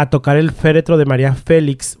venirte a tocar el féretro de María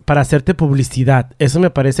Félix para hacerte publicidad. Eso me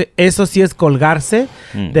parece, eso sí es colgarse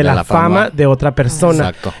de la fama de otra persona.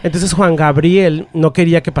 Exacto. Entonces Juan Gabriel no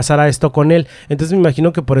quería que pasara esto con él. Entonces me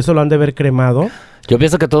imagino que por eso lo han de haber cremado. Yo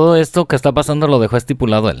pienso que todo esto que está pasando lo dejó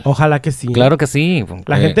estipulado él. Ojalá que sí. Claro que sí.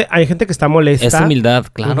 Hay gente que está molesta. Es humildad,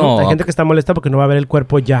 claro. Hay gente que está molesta porque no va a ver el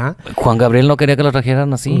cuerpo ya. Juan Gabriel no quería que lo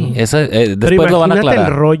trajeran así. Después lo van a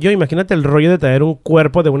aclarar. Imagínate el rollo de traer un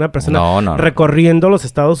cuerpo de una persona recorriendo los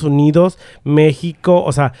Estados Unidos, México.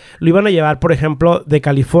 O sea, lo iban a llevar, por ejemplo, de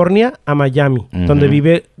California a Miami, donde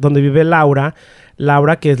vive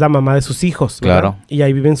Laura, que es la mamá de sus hijos, ¿verdad? Claro. Y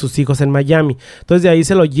ahí viven sus hijos en Miami. Entonces de ahí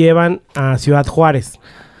se lo llevan a Ciudad Juárez.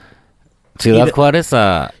 Y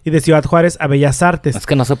de Ciudad Juárez a Bellas Artes. Es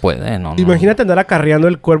que no se puede, no. Imagínate andar acarreando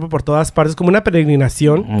el cuerpo por todas partes, como una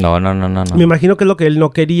peregrinación. No. Me imagino que es lo que él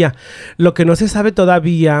no quería. Lo que no se sabe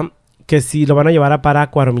todavía, que si lo van a llevar a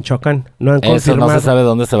Parácuaro, Michoacán. No han confirmado. No se sabe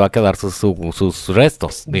dónde se va a quedar sus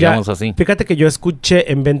restos, digamos así. Fíjate que yo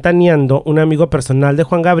escuché en Ventaneando, un amigo personal de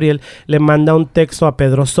Juan Gabriel le manda un texto a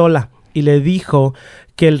Pedro Sola y le dijo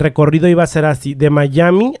que el recorrido iba a ser así, de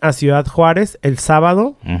Miami a Ciudad Juárez el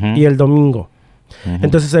sábado y el domingo.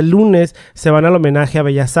 Entonces el lunes se van al homenaje a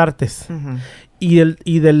Bellas Artes.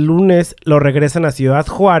 Y del lunes lo regresan a Ciudad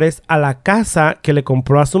Juárez, a la casa que le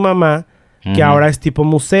compró a su mamá, que ahora es tipo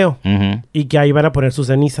museo, y que ahí van a poner sus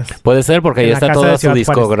cenizas. Puede ser, porque ahí está toda su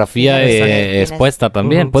discografía expuesta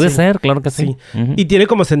también. Puede ser, claro que sí. Y tiene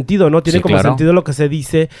como sentido, ¿no? Tiene como sentido lo que se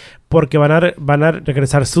dice, porque van a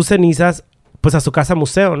regresar sus cenizas pues a su casa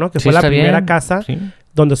museo, ¿no? Que fue la primera casa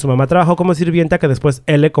donde su mamá trabajó como sirvienta, que después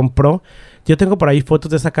él le compró. Yo tengo por ahí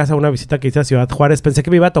fotos de esa casa, una visita que hice a Ciudad Juárez. Pensé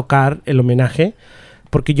que me iba a tocar el homenaje,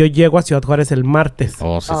 porque yo llego a Ciudad Juárez el martes.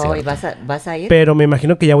 ¿Y vas a ir? Pero me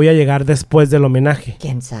imagino que ya voy a llegar después del homenaje.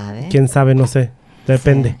 ¿Quién sabe? ¿Quién sabe? No sé.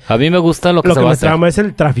 Depende. A mí me gusta lo que se va a hacer. Lo que me trama es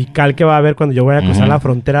el trafical que va a haber cuando yo voy a cruzar la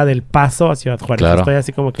frontera del Paso a Ciudad Juárez. Claro. Estoy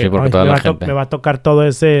así como que me va a tocar todo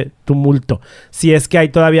ese tumulto. Si es que hay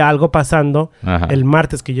todavía algo pasando el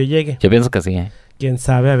martes que yo llegue. Yo pienso que sí, ¿Quién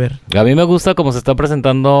sabe? A ver. A mí me gusta cómo se está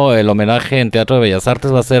presentando el homenaje en Teatro de Bellas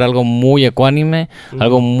Artes. Va a ser algo muy ecuánime,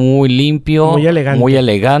 algo muy limpio, muy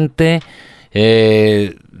elegante.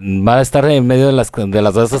 Va a estar en medio de las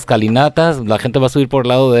dos escalinatas. La gente va a subir por el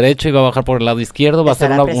lado derecho y va a bajar por el lado izquierdo. Va a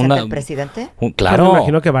ser el presidente? Claro. Me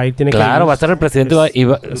imagino que va a ir. Claro, va a estar el presidente. Va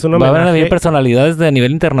a haber también personalidades de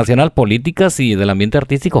nivel internacional, políticas y del ambiente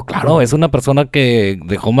artístico. Claro, es una persona que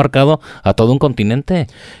dejó marcado a todo un continente.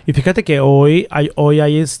 Y fíjate que hoy hay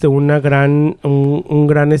una gran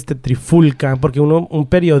trifulca, porque un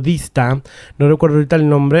periodista, no recuerdo ahorita el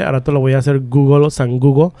nombre, ahora te lo voy a hacer Google o San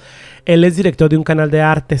Google. Él es director de un canal de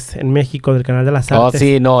artes en México, del canal de las artes.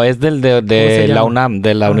 Sí, no, es de la UNAM,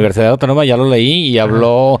 de la Universidad Autónoma, ya lo leí y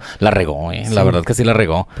habló, la regó, la verdad que sí la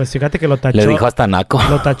regó. Pues fíjate que lo tachó. Le dijo hasta naco.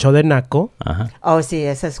 Lo tachó de naco. Oh, sí,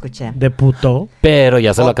 eso escuché. De puto. Pero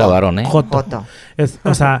ya se lo acabaron, Joto.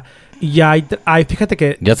 O sea, Y fíjate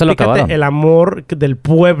que ya se lo acabaron. El amor del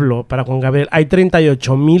pueblo para Juan Gabriel. Hay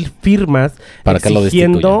 38,000 firmas para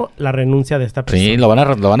exigiendo la renuncia de esta persona. Sí, lo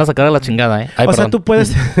van a sacar a la chingada, Ay, o sea, tú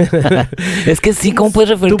puedes... Es que sí, ¿cómo puedes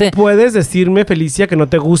referirte? Tú puedes decirme, Felicia, que no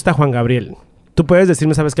te gusta Juan Gabriel. Tú puedes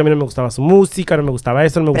decirme, sabes que a mí no me gustaba su música, no me gustaba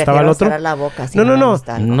esto, no me gustaba lo otro. La boca si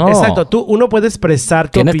no. Exacto, uno puede expresar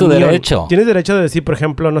tu opinión. Tienes tu derecho. Tienes derecho de decir, por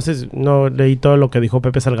ejemplo, no leí todo lo que dijo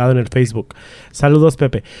Pepe Salgado en el Facebook. Saludos,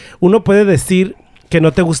 Pepe. Uno puede decir que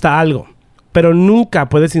no te gusta algo, pero nunca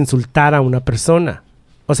puedes insultar a una persona.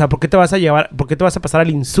 O sea, ¿por qué te vas a pasar al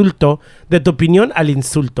insulto, de tu opinión al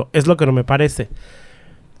insulto? Es lo que no me parece.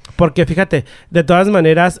 Porque fíjate, de todas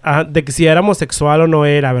maneras, de que si era homosexual o no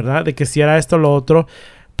era, ¿verdad? De que si era esto o lo otro,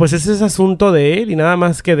 pues ese es asunto de él y nada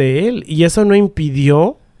más que de él. Y eso no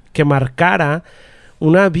impidió que marcara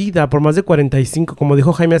una vida por más de 45, como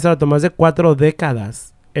dijo Jaime hace rato, más de 4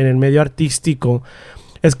 décadas en el medio artístico.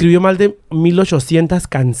 Escribió más de 1,800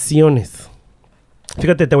 canciones.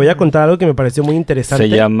 Fíjate, te voy a contar algo que me pareció muy interesante.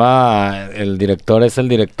 Es el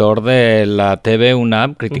director de la TV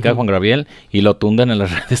UNAM, critica a Juan Gabriel y lo tunden en las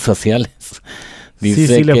redes sociales.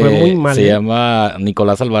 Dice sí, le fue muy mal. Se llama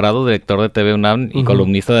Nicolás Alvarado, director de TV UNAM y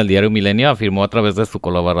columnista del diario Milenio, afirmó a través de su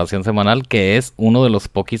colaboración semanal que es uno de los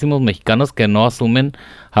poquísimos mexicanos que no asumen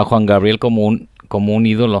a Juan Gabriel como un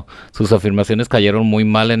ídolo. Sus afirmaciones cayeron muy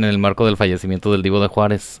mal en el marco del fallecimiento del Divo de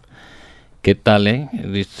Juárez. ¿Qué tal,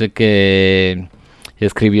 Dice que...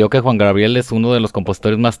 Escribió que Juan Gabriel es uno de los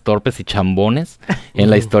compositores más torpes y chambones en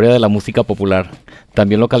la historia de la música popular.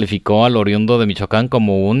 También lo calificó al oriundo de Michoacán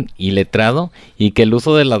como un iletrado y que el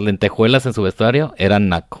uso de las lentejuelas en su vestuario era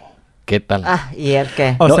naco. ¿Qué tal? ¿Y él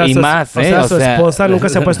qué? Su esposa nunca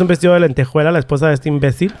se ha puesto un vestido de lentejuela, la esposa de este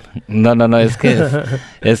imbécil. No, es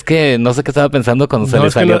que no sé qué estaba pensando cuando se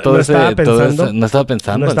le salió todo ese... No estaba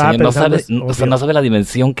pensando. No sabe la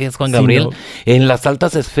dimensión que es Juan Gabriel. No. En las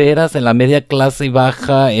altas esferas, en la media clase y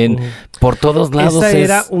baja, por todos lados. Esa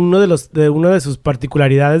era una de sus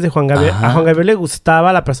particularidades de Juan Gabriel. Ajá. A Juan Gabriel le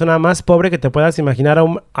gustaba la persona más pobre que te puedas imaginar,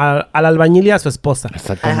 al albañil y a su esposa.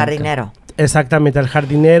 Al jardinero. Exactamente, al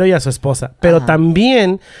jardinero y a su esposa. Pero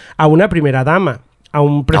también a una primera dama. A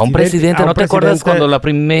un presidente. ¿No te acuerdas cuando la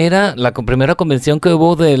primera convención que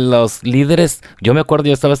hubo de los líderes? Yo me acuerdo,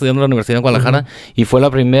 yo estaba estudiando en la Universidad de Guadalajara y fue la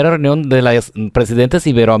primera reunión de los presidentes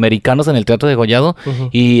iberoamericanos en el Teatro de Gollado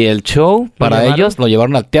y el show para ellos lo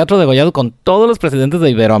llevaron al Teatro de Gollado con todos los presidentes de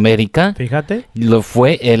Iberoamérica. Fíjate.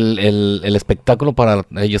 Fue el espectáculo para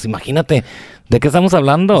ellos. Imagínate. ¿De qué estamos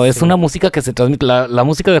hablando? Sí. Es una música que se transmite. La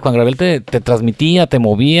música de Juan Gabriel te transmitía, te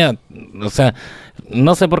movía. O sea,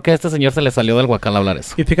 no sé por qué a este señor se le salió del guacal hablar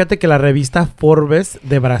eso. Y fíjate que la revista Forbes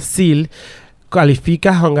de Brasil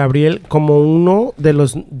califica a Juan Gabriel como uno de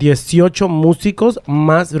los 18 músicos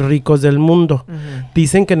más ricos del mundo.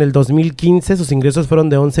 Dicen que en el 2015 sus ingresos fueron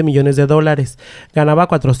de $11 millones. Ganaba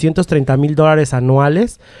 $430,000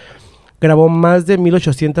 anuales. Grabó más de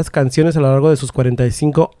 1,800 canciones a lo largo de sus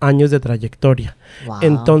 45 años de trayectoria. Wow.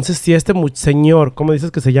 Entonces, si este señor, ¿cómo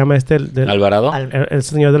dices que se llama ¿Alvarado? El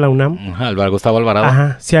señor de la UNAM. Gustavo Alvarado.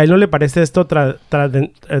 Ajá. Si a él no le parece esto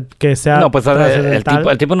que sea... No, pues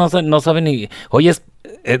el tipo no sabe ni... Oye,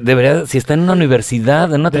 debería, si está en una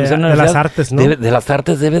universidad, en una televisión de las artes, ¿no? De las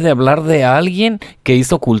artes debe de hablar de alguien que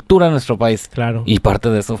hizo cultura en nuestro país. Claro. Y parte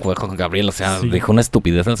de eso fue Juan Gabriel, o sea, dijo una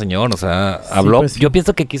estupidez el señor, o sea, habló. Pues, yo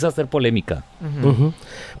pienso que quiso hacer polémica.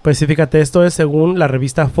 Pues sí, fíjate, esto es según la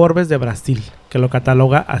revista Forbes de Brasil, que lo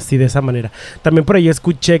cataloga así, de esa manera. También por ahí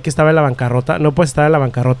escuché que estaba en la bancarrota. No puedes estar en la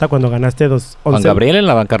bancarrota cuando ganaste ¿Juan Gabriel en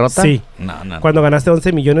la bancarrota? Sí. No. Cuando ganaste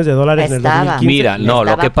 $11 millones en el 2015. Mira,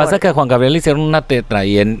 lo que pasa es que a Juan Gabriel le hicieron una tetra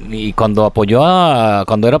y cuando apoyó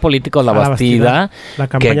cuando era político la Bastida, la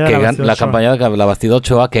campaña de la Bastida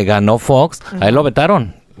Ochoa, que ganó Fox, a él lo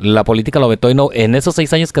vetaron. La política lo vetó y no, en esos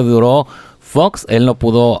 6 años que duró Fox, él no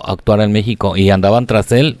pudo actuar en México y andaban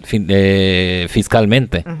tras él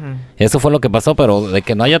fiscalmente. Eso fue lo que pasó, pero de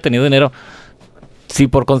que no haya tenido dinero. Si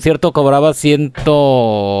por concierto cobraba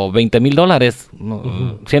 $120,000, 120 pues mil dólares,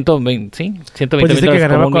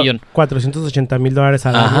 ganaba como $1,000,000. $480,000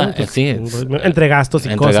 al año. Pues, sí. Entre gastos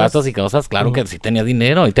y cosas. Entre gastos y cosas, claro que sí tenía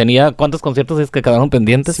dinero. Y tenía, ¿cuántos conciertos es que quedaron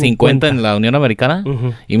pendientes? 50 en la Unión Americana.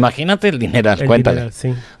 Imagínate el dineral, cuéntale.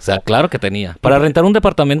 Sí. O sea, claro que tenía. Para rentar un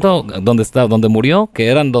departamento donde murió, que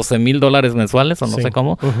eran $12,000 mensuales o no sé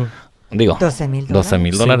cómo. Digo,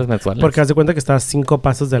 $12,000 mensuales. Porque haz de cuenta que está a 5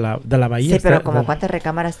 pasos de la bahía. Sí, pero ¿como cuántas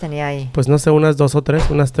recámaras tenía ahí? Pues no sé, unas 2 o 3,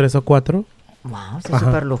 unas 3 o 4. Wow, es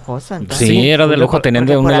súper lujoso. Entonces. Sí, era de lujo,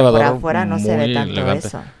 teniendo un elevador por afuera no se ve tanto elegante.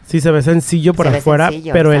 Eso. Sí, se ve sencillo por afuera,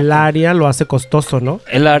 sencillo, pero exacto. El área lo hace costoso, ¿no?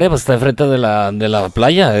 El área pues está enfrente de la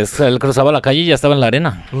playa. Él cruzaba la calle y ya estaba en la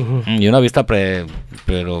arena. Y una vista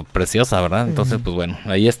pero preciosa, ¿verdad? Entonces, pues bueno,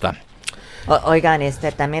 ahí está. Oigan,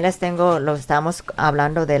 también les tengo, lo estamos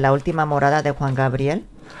hablando de la última morada de Juan Gabriel.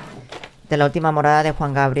 ¿Qué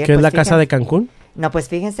pues es la casa de Cancún? No, pues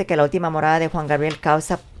fíjense que la última morada de Juan Gabriel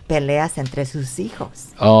causa peleas entre sus hijos.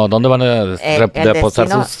 ¿Dónde van a depositar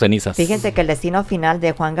sus cenizas? Fíjense que el destino final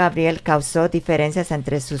de Juan Gabriel causó diferencias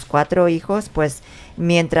entre sus 4 hijos, pues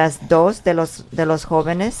mientras 2 de los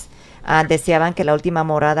jóvenes deseaban que la última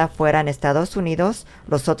morada fuera en Estados Unidos,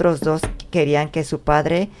 los otros 2 querían que su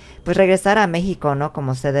padre pues regresara a México, ¿no?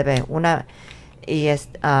 Como se debe.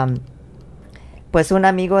 Pues un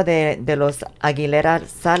amigo de los Aguilera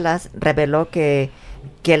Salas reveló que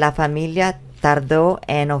la familia tardó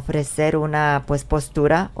en ofrecer una pues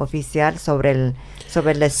postura oficial sobre el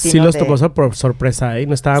destino. Sí, los tomó por sorpresa,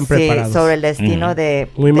 no estaban preparados. Sobre el destino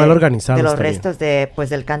muy mal organizados de los restos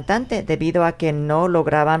del cantante, debido a que no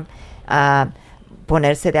lograban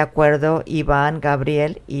ponerse de acuerdo Iván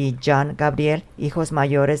Gabriel y John Gabriel, hijos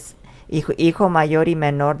mayores, hijo mayor y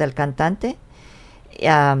menor del cantante,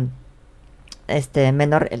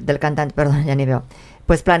 menor del cantante, perdón, ya ni veo.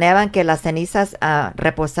 Pues planeaban que las cenizas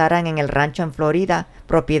reposaran en el rancho en Florida,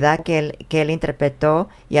 propiedad que él interpretó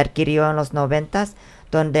y adquirió en los 90s,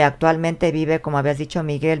 donde actualmente vive, como habías dicho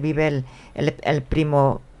Miguel, vive el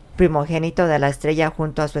primogénito de la estrella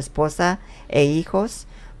junto a su esposa e hijos.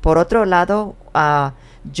 Por otro lado,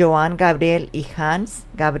 Joan Gabriel y Hans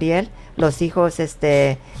Gabriel, los hijos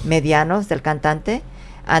medianos del cantante,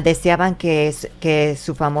 deseaban que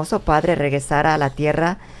su famoso padre regresara a la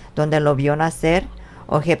tierra donde lo vio nacer,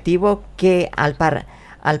 objetivo que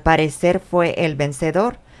al parecer fue el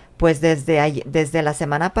vencedor, pues desde la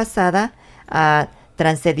semana pasada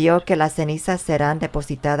transcedió que las cenizas serán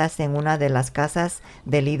depositadas en una de las casas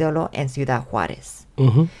del ídolo en Ciudad Juárez.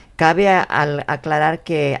 Cabe aclarar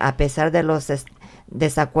que a pesar de los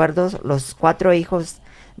desacuerdos, los 4 hijos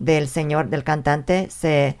del cantante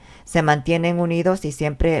se mantienen unidos y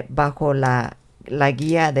siempre bajo la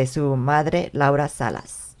guía de su madre, Laura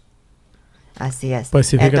Salas. Así es. Pues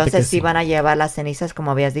sí, entonces sí van a llevar las cenizas,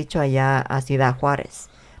 como habías dicho, allá a Ciudad Juárez,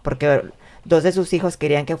 porque 2 de sus hijos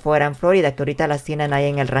querían que fueran Florida, que ahorita las tienen ahí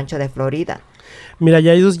en el rancho de Florida. Mira,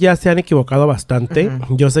 ya ellos ya se han equivocado bastante.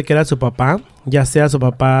 Yo sé que era su papá, ya sea su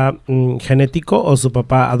papá genético o su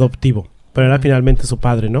papá adoptivo, pero era finalmente su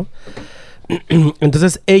padre, ¿no?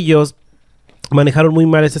 Entonces ellos manejaron muy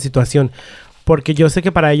mal esa situación, porque yo sé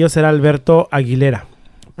que para ellos era Alberto Aguilera,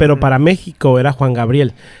 pero para México era Juan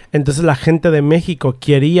Gabriel. Entonces la gente de México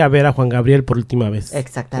quería ver a Juan Gabriel por última vez.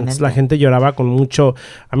 Exactamente. Entonces la gente lloraba con mucho.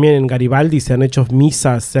 A mí en Garibaldi se han hecho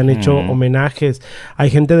misas, se han hecho homenajes. Hay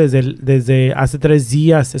gente desde hace 3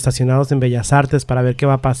 días estacionados en Bellas Artes para ver qué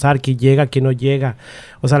va a pasar, quién llega, quién no llega.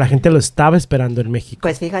 O sea, la gente lo estaba esperando en México.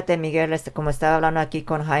 Pues fíjate, Miguel, como estaba hablando aquí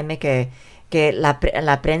con Jaime, que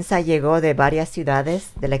la prensa llegó de varias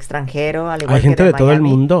ciudades del extranjero, al igual hay gente que de Miami, todo el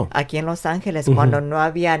mundo aquí en Los Ángeles, cuando no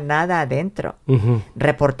había nada adentro,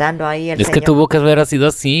 reportando ahí el señor. Que tuvo que haber sido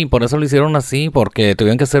así, por eso lo hicieron así, porque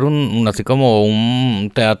tuvieron que hacer así como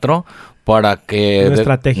un teatro para que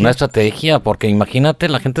una estrategia, porque imagínate,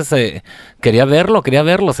 la gente quería verlo,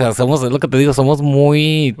 o sea, es lo que te digo, somos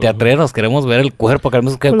muy teatreros, queremos ver el cuerpo,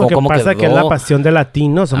 queremos que cómo quedó. Lo que pasa es que es la pasión de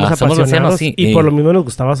latino, somos apasionados y por lo mismo nos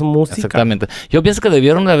gustaba su música. Exactamente. Yo pienso que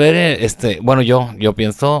debieron de haber, bueno, yo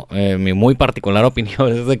pienso, mi muy particular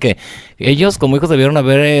opinión es de que ellos como hijos debieron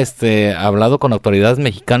haber hablado con autoridades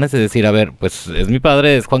mexicanas y decir, a ver, pues es mi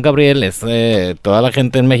padre, es Juan Gabriel, es toda la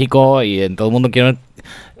gente en México y en todo el mundo quieren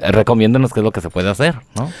recomiéndanos qué es lo que se puede hacer,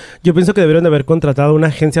 ¿no? Yo pienso que deberían de haber contratado una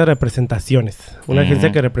agencia de representaciones, una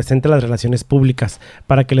agencia que represente las relaciones públicas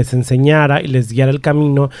para que les enseñara y les guiara el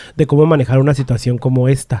camino de cómo manejar una situación como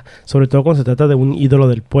esta, sobre todo cuando se trata de un ídolo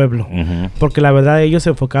del pueblo, porque la verdad ellos se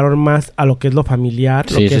enfocaron más a lo que es lo familiar,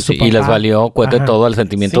 lo que es su papá. Y les valió cuete todo el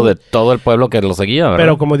sentimiento de todo el pueblo que lo seguía, ¿verdad?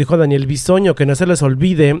 Pero como dijo Daniel Bisoño, que no se les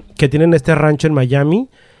olvide que tienen este rancho en Miami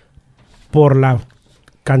por la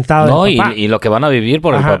cantada del papá. Y lo que van a vivir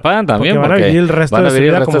por el papá también, porque van a vivir el resto de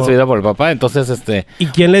su vida por el papá, entonces ¿Y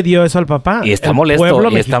quién le dio eso al papá? Y está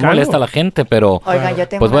molesto, y está molesta la gente, pero oigan, yo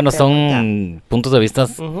tengo pues bueno, son puntos de vista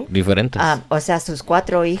diferentes. O sea, sus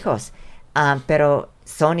 4 hijos, pero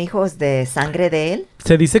 ¿son hijos de sangre de él?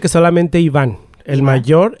 Se dice que solamente Iván, el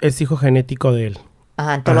mayor, es hijo genético de él.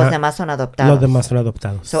 Entonces los demás son adoptados. Los demás son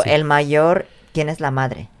adoptados. El mayor, ¿quién es la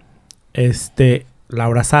madre?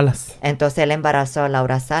 Laura Salas. Entonces él embarazó a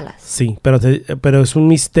Laura Salas. Sí, pero es un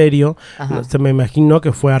misterio. Se me imagino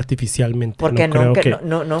que fue artificialmente. Porque no nunca,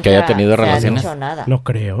 creo que haya tenido relaciones. Nada. No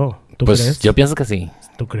creo. ¿Tú pues crees? Yo pienso que sí.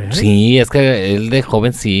 ¿Tú crees? Sí, es que él de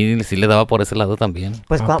joven sí le daba por ese lado también.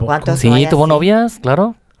 Pues ¿cuántos Sí, tuvo novias,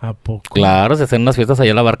 claro. ¿A poco? Claro, se hacen unas fiestas allá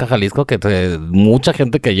en la Barca Jalisco que mucha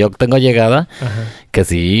gente que yo tengo llegada, que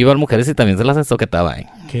sí iban mujeres y también se las ensoquetaba.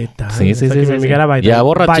 ¿Qué tal? Sí. Ya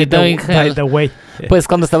borrachita. by the way. Pues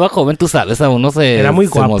cuando estaba joven, tú sabes, a uno era muy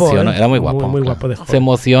guapo, emociona. Era muy guapo. Muy guapo de joven. Se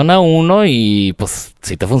emociona uno y pues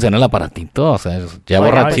sí te funciona el aparatito. O sea, ya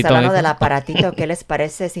borrachito. Pues hablando del aparatito, ¿qué les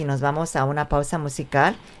parece si nos vamos a una pausa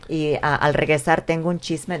musical? Y al regresar tengo un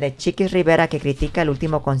chisme de Chiquis Rivera que critica el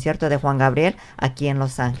último concierto de Juan Gabriel aquí en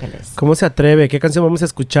Los Ángeles. ¿Cómo se atreve? ¿Qué canción vamos a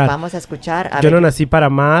escuchar? Vamos a escuchar. Yo no nací para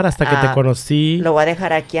amar hasta que te conocí. Lo voy a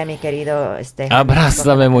dejar aquí a mi querido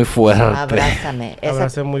Abrázame muy fuerte. Abrázame.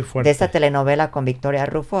 Abrázame muy fuerte. De esta telenovela con Victoria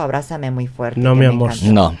Rufo, Abrázame muy fuerte. No, mi amor.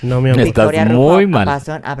 No, mi amor. Victoria estás Rufo, muy mal.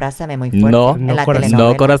 Abrázame muy fuerte.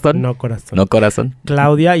 No, corazón. No, corazón.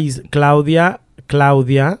 Claudia,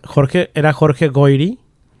 Jorge Goyri.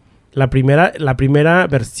 La primera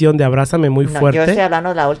versión de Abrázame muy fuerte. Yo estoy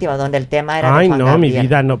hablando de la última, donde el tema era de Juan Gabriel. Mi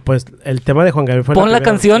vida, no, pues el tema de Juan Gabriel fue Pon la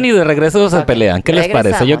canción y de regreso se pelean. ¿Qué les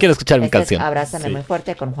parece? Yo quiero escuchar mi canción. Abrázame muy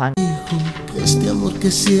fuerte con Juan. Este amor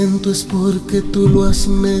que siento es porque tú lo has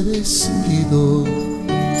merecido.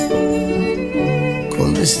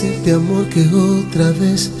 Con este amor que otra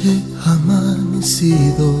vez he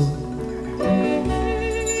amanecido.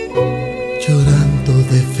 Llorando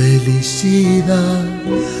de felicidad,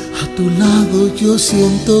 a tu lado yo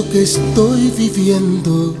siento que estoy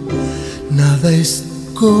viviendo. Nada es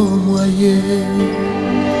como ayer.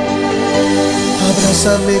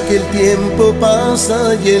 Abrázame que el tiempo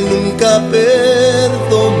pasa y él nunca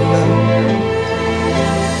perdona.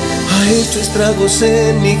 Ha hecho estragos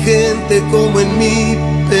en mi gente como en mi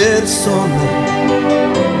persona.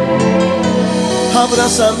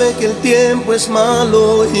 Abrázame que el tiempo es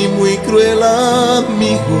malo y muy cruel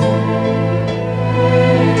amigo.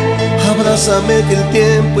 Abrázame que el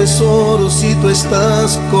tiempo es oro si tú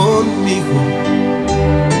estás conmigo.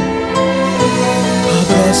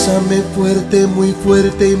 Abrázame fuerte, muy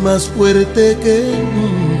fuerte y más fuerte que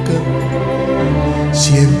nunca.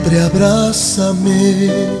 Siempre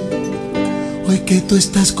abrázame, hoy que tú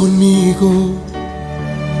estás conmigo.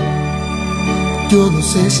 Yo no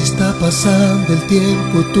sé si está pasando el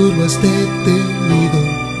tiempo, tú lo has detenido.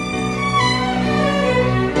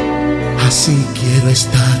 Así quiero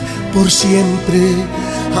estar por siempre.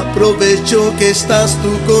 Aprovecho que estás tú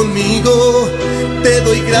conmigo. Te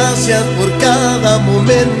doy gracias por cada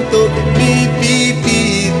momento de mi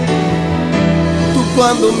vivir. Tú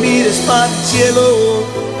cuando mires para el cielo,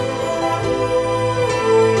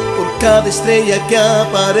 por cada estrella que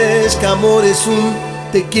aparezca, amor, es un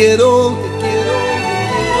te quiero.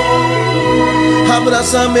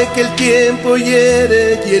 Abrázame que el tiempo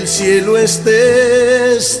hiere y el cielo es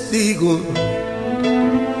testigo.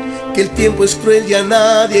 Que el tiempo es cruel y a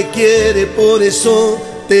nadie quiere, por eso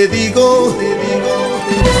te digo.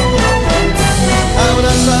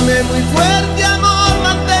 Abrázame muy fuerte, amor,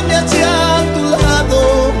 manténme hacia tu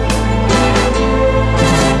lado.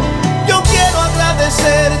 Yo quiero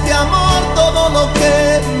agradecerte, amor, todo lo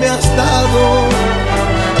que me has dado.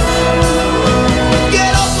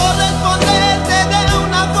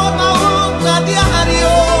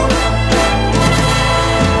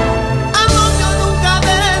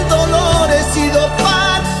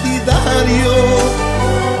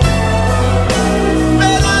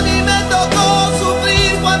 Pero a mí me tocó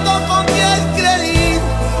sufrir cuando con quien creí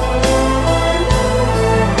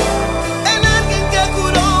en alguien que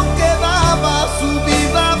juró que daba su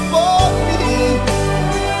vida por mí.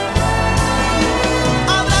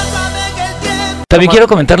 Abrázame que el tiempo. También quiero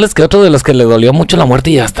comentarles que otro de los que le dolió mucho la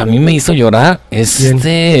muerte y hasta a mí me hizo llorar es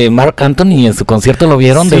Marc Anthony. En su concierto lo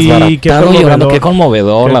vieron desbaratado llorando. Qué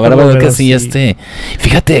conmovedor, la verdad es que sí.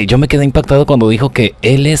 Fíjate, yo me quedé impactado cuando dijo que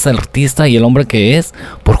él es el artista y el hombre que es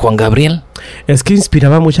por Juan Gabriel. Es que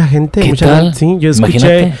inspiraba a mucha gente. ¿Qué tal? Sí, yo he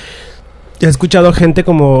escuchado gente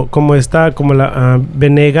como la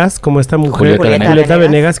Venegas, como esta mujer, Julieta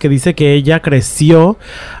Venegas, que dice que ella creció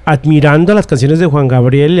admirando las canciones de Juan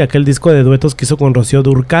Gabriel y aquel disco de duetos que hizo con Rocío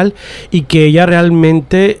Dúrcal, y que ella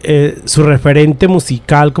realmente, su referente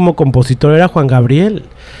musical como compositor era Juan Gabriel.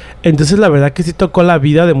 Entonces la verdad que sí tocó la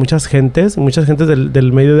vida de muchas gentes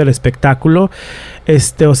del medio del espectáculo.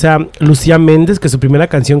 O sea, Lucía Méndez, que su primera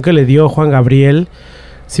canción que le dio Juan Gabriel,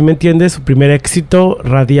 ¿sí me entiendes? Su primer éxito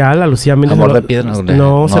radial a Lucía Méndez. Amor de piedra.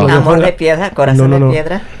 No, se lo dio Amor de piedra, corazón de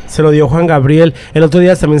piedra. se lo dio Juan Gabriel. El otro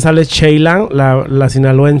día también sale Sheila, la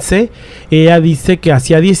sinaloense. Ella dice que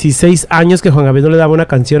hacía 16 años que Juan Gabriel no le daba una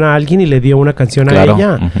canción a alguien y le dio una canción a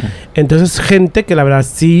ella. Entonces, gente que la verdad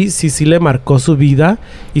sí le marcó su vida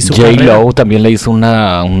y su carrera. J-Lo también le hizo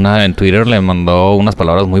una en Twitter, le mandó unas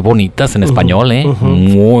palabras muy bonitas en español,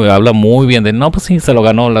 habla muy bien de... No, pues sí, se lo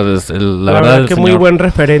ganó. La verdad que muy buen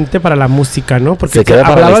referente para la música, ¿no? Porque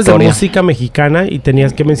hablabas de música mexicana y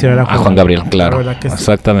tenías que mencionar a Juan Gabriel, claro.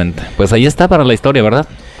 Exactamente. Pues ahí está para la historia, ¿verdad?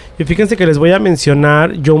 Y fíjense que les voy a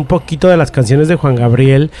mencionar yo un poquito de las canciones de Juan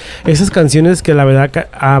Gabriel. Esas canciones que la verdad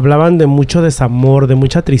hablaban de mucho desamor, de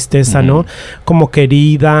mucha tristeza, ¿no? Como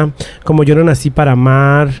Querida, como Yo no nací para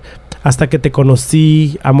amar, Hasta que te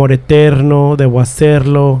conocí, Amor eterno, Debo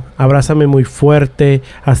hacerlo, Abrázame muy fuerte,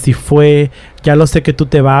 Así fue, Ya lo sé que tú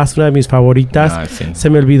te vas, una de mis favoritas. Sí. Se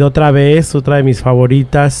me olvidó otra vez, otra de mis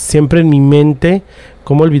favoritas. Siempre en mi mente.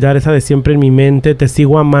 ¿Cómo olvidar esa de Siempre en mi mente? Te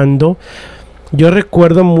sigo amando. Yo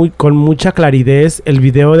recuerdo con mucha claridad el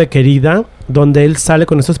video de Querida, donde él sale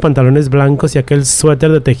con esos pantalones blancos y aquel suéter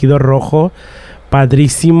de tejido rojo,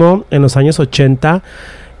 padrísimo, en los años 80,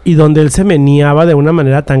 y donde él se meneaba de una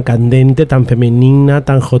manera tan candente, tan femenina,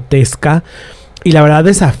 tan jotesca, y la verdad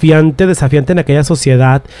desafiante en aquella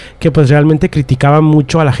sociedad que pues realmente criticaba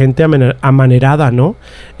mucho a la gente amanerada, ¿no?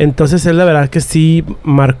 Entonces él la verdad que sí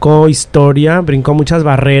marcó historia, brincó muchas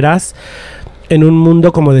barreras en un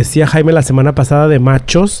mundo, como decía Jaime la semana pasada, de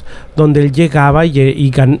machos, donde él llegaba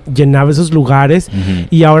y llenaba esos lugares,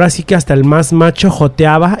 y ahora sí que hasta el más macho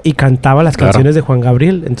joteaba y cantaba las canciones de Juan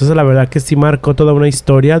Gabriel. Entonces la verdad que sí marcó toda una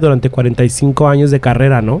historia durante 45 años de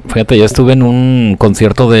carrera, ¿no? Fíjate, yo estuve en un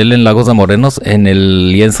concierto de él en Lagos de Morenos, en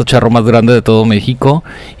el lienzo charro más grande de todo México,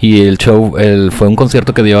 y el show fue un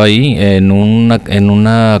concierto que dio ahí en un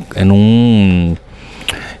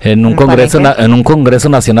congreso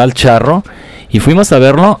nacional charro. Y fuimos a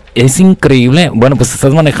verlo, es increíble. Bueno, pues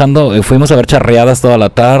estás manejando, fuimos a ver charreadas toda la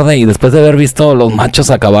tarde, y después de haber visto los machos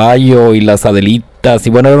a caballo y las Adelitas, y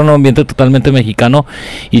bueno, era un ambiente totalmente mexicano,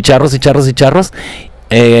 y charros y charros y charros.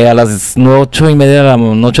 A las 8:30 de la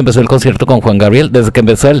noche empezó el concierto con Juan Gabriel. Desde que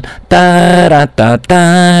empezó el tara, ta,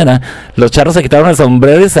 tara, los charros se quitaron el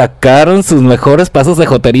sombrero y sacaron sus mejores pasos de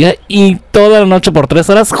jotería, y toda la noche por 3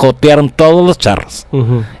 horas jotearon todos los charros.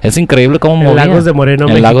 Es increíble cómo movía. En Lagos de Moreno,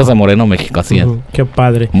 México. Lagos de Moreno, México, así es. Qué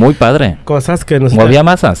padre. Muy padre. Cosas que movía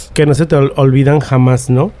masas. Que no se te olvidan jamás,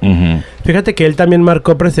 ¿no? Fíjate que él también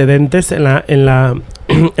marcó precedentes en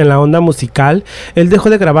la onda musical. Él dejó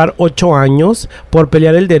de grabar 8 años por pelear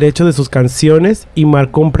el derecho de sus canciones y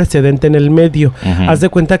marcó un precedente en el medio. Haz de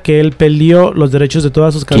cuenta que él peleó los derechos de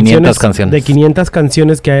todas sus canciones. 500 canciones. De 500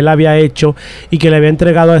 canciones que él había hecho y que le había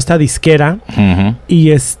entregado a esta disquera.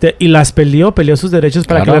 Y las peleó sus derechos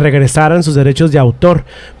para que le regresaran sus derechos de autor.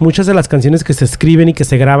 Muchas de las canciones que se escriben y que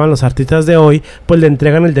se graban los artistas de hoy, pues le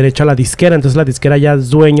entregan el derecho a la disquera. Entonces la disquera ya es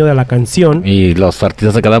dueño de la canción. Y los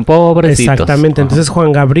artistas se quedan pobrecitos. Exactamente. Entonces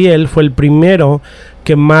Juan Gabriel fue el primero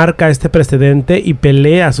que marca este precedente y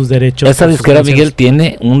pelea sus derechos. Esa disquera, Miguel,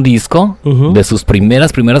 tiene un disco de sus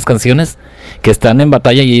primeras canciones que están en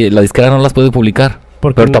batalla, y la disquera no las puede publicar.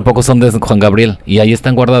 Pero tampoco son de Juan Gabriel, y ahí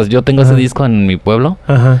están guardadas. Yo tengo ese disco en mi pueblo,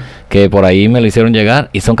 que por ahí me lo hicieron llegar,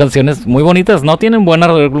 y son canciones muy bonitas. No tienen buen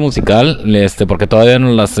arreglo musical, porque todavía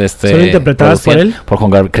no las son interpretadas por él, por Juan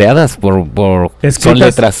Gabriel, creadas por son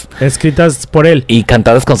letras escritas por él y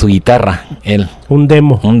cantadas con su guitarra, él. Un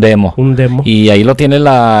demo. Y ahí lo tiene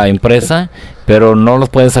la empresa, pero no los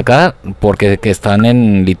puede sacar porque están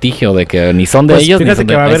en litigio, de que ni son de ellos, ni son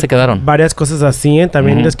ahí se quedaron. Varias cosas así,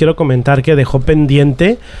 También les quiero comentar que dejó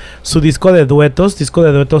pendiente su disco de duetos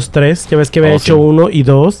 3, ya ves que había hecho 1 y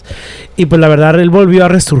 2, y pues la verdad él volvió a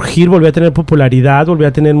resurgir, volvió a tener popularidad, volvió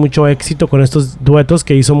a tener mucho éxito con estos duetos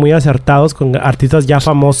que hizo muy acertados con artistas ya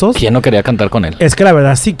famosos. ¿Quién no quería cantar con él? Es que la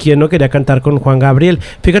verdad sí, ¿quién no quería cantar con Juan Gabriel?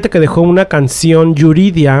 Fíjate que dejó una canción,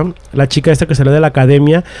 Yuridia, la chica esta que salió de la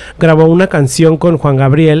academia, grabó una canción con Juan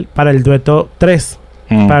Gabriel para el dueto 3,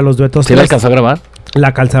 para los duetos 3. ¿Sí la alcanzó a grabar? La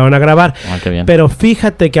alcanzaron a grabar. Qué bien. Pero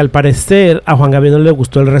fíjate que al parecer a Juan Gabriel no le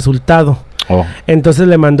gustó el resultado. Entonces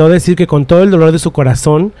le mandó decir que con todo el dolor de su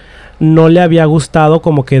corazón no le había gustado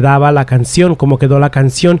cómo quedaba la canción, cómo quedó la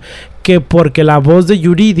canción, que porque la voz de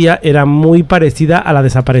Yuridia era muy parecida a la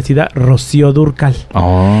desaparecida Rocío Dúrcal.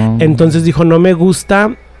 Entonces dijo, no me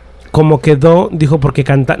gusta cómo quedó, dijo, porque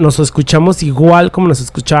nos escuchamos igual como nos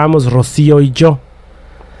escuchábamos Rocío y yo.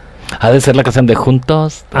 Ha de ser la canción de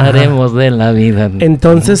Juntos haremos de la vida.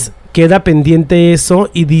 Entonces queda pendiente eso,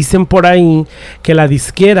 y dicen por ahí que la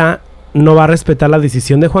disquera no va a respetar la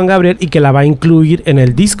decisión de Juan Gabriel y que la va a incluir en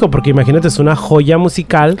el disco, porque imagínate, es una joya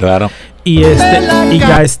musical. Claro. Y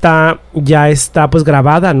ya está pues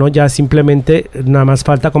grabada, ¿no? Ya simplemente nada más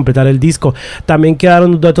falta completar el disco. También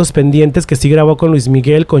quedaron duetos pendientes que sí grabó con Luis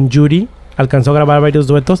Miguel, con Yuri, alcanzó a grabar varios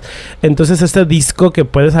duetos. Entonces este disco que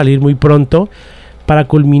puede salir muy pronto para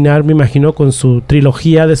culminar, me imagino, con su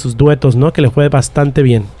trilogía de sus duetos, ¿no? Que le fue bastante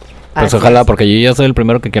bien. Pues ojalá, porque yo ya soy el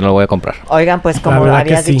primero que lo voy a comprar. Oigan, pues como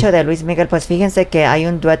habías dicho de Luis Miguel, pues fíjense que hay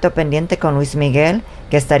un dueto pendiente con Luis Miguel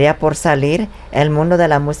que estaría por salir. El mundo de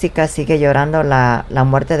la música sigue llorando la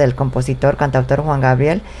muerte del compositor, cantautor Juan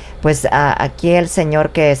Gabriel. Pues aquí el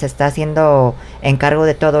señor que se está haciendo encargo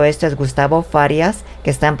de todo esto es Gustavo Farias, que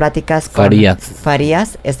está en pláticas con...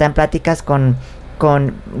 Farías está en pláticas con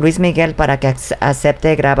Luis Miguel para que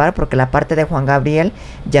acepte grabar, porque la parte de Juan Gabriel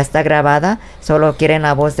ya está grabada, solo quieren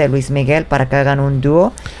la voz de Luis Miguel para que hagan un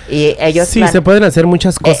dúo. Y ellos se pueden hacer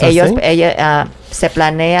muchas cosas. Se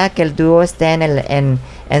planea que el dúo esté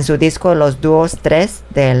en su disco, los dúos 3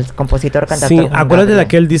 del compositor cantautor. Sí, acuérdate de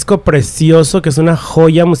aquel disco precioso que es una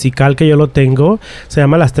joya musical que yo lo tengo, se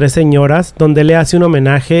llama Las Tres Señoras, donde le hace un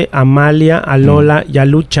homenaje a Amalia, a Lola y a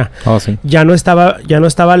Lucha. Sí. Ya no estaba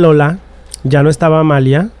Lola, ya no estaba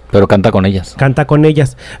Amalia. Pero canta con ellas.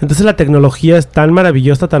 Entonces la tecnología es tan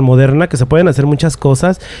maravillosa, tan moderna, que se pueden hacer muchas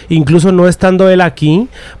cosas. Incluso no estando él aquí,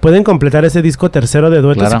 pueden completar ese disco tercero de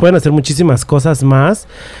duetos. Claro. Se pueden hacer muchísimas cosas más,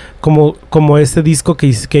 como ese disco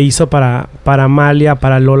que hizo para Amalia,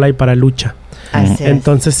 para Lola y para Lucha. Así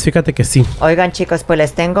Entonces, fíjate que sí. Oigan, chicos, pues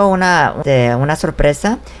les tengo una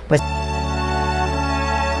sorpresa. Pues...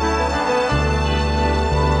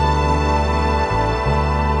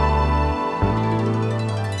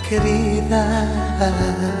 Querida,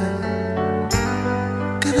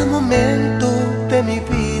 cada momento de mi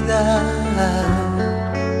vida,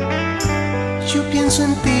 yo pienso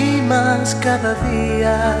en ti más cada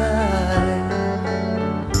día.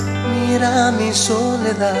 Mira mi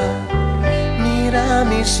soledad,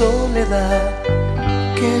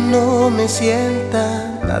 que no me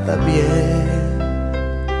sienta nada bien.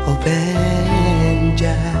 Oh, ven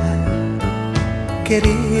ya,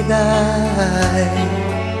 querida.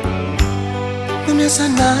 No me ha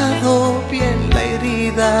sanado bien la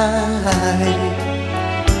herida.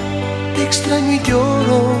 Te extraño y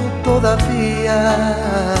lloro todavía.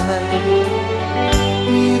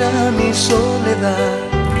 Mira mi soledad,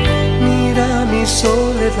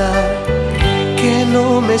 que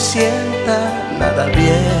no me sienta nada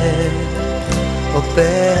bien. Oh,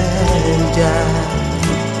 ven ya,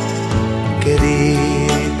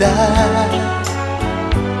 querida.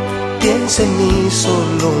 Piensa en mí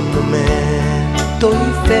solo un momento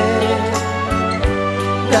y fe.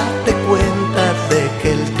 Date cuenta de que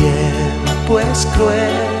el tiempo es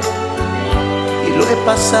cruel y lo he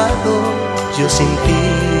pasado yo sin ti.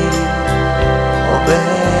 Oh,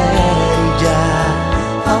 ven ya,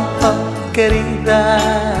 querida.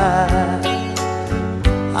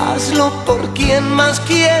 Hazlo por quien más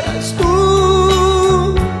quieras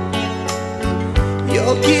tú.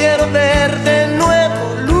 Yo quiero verte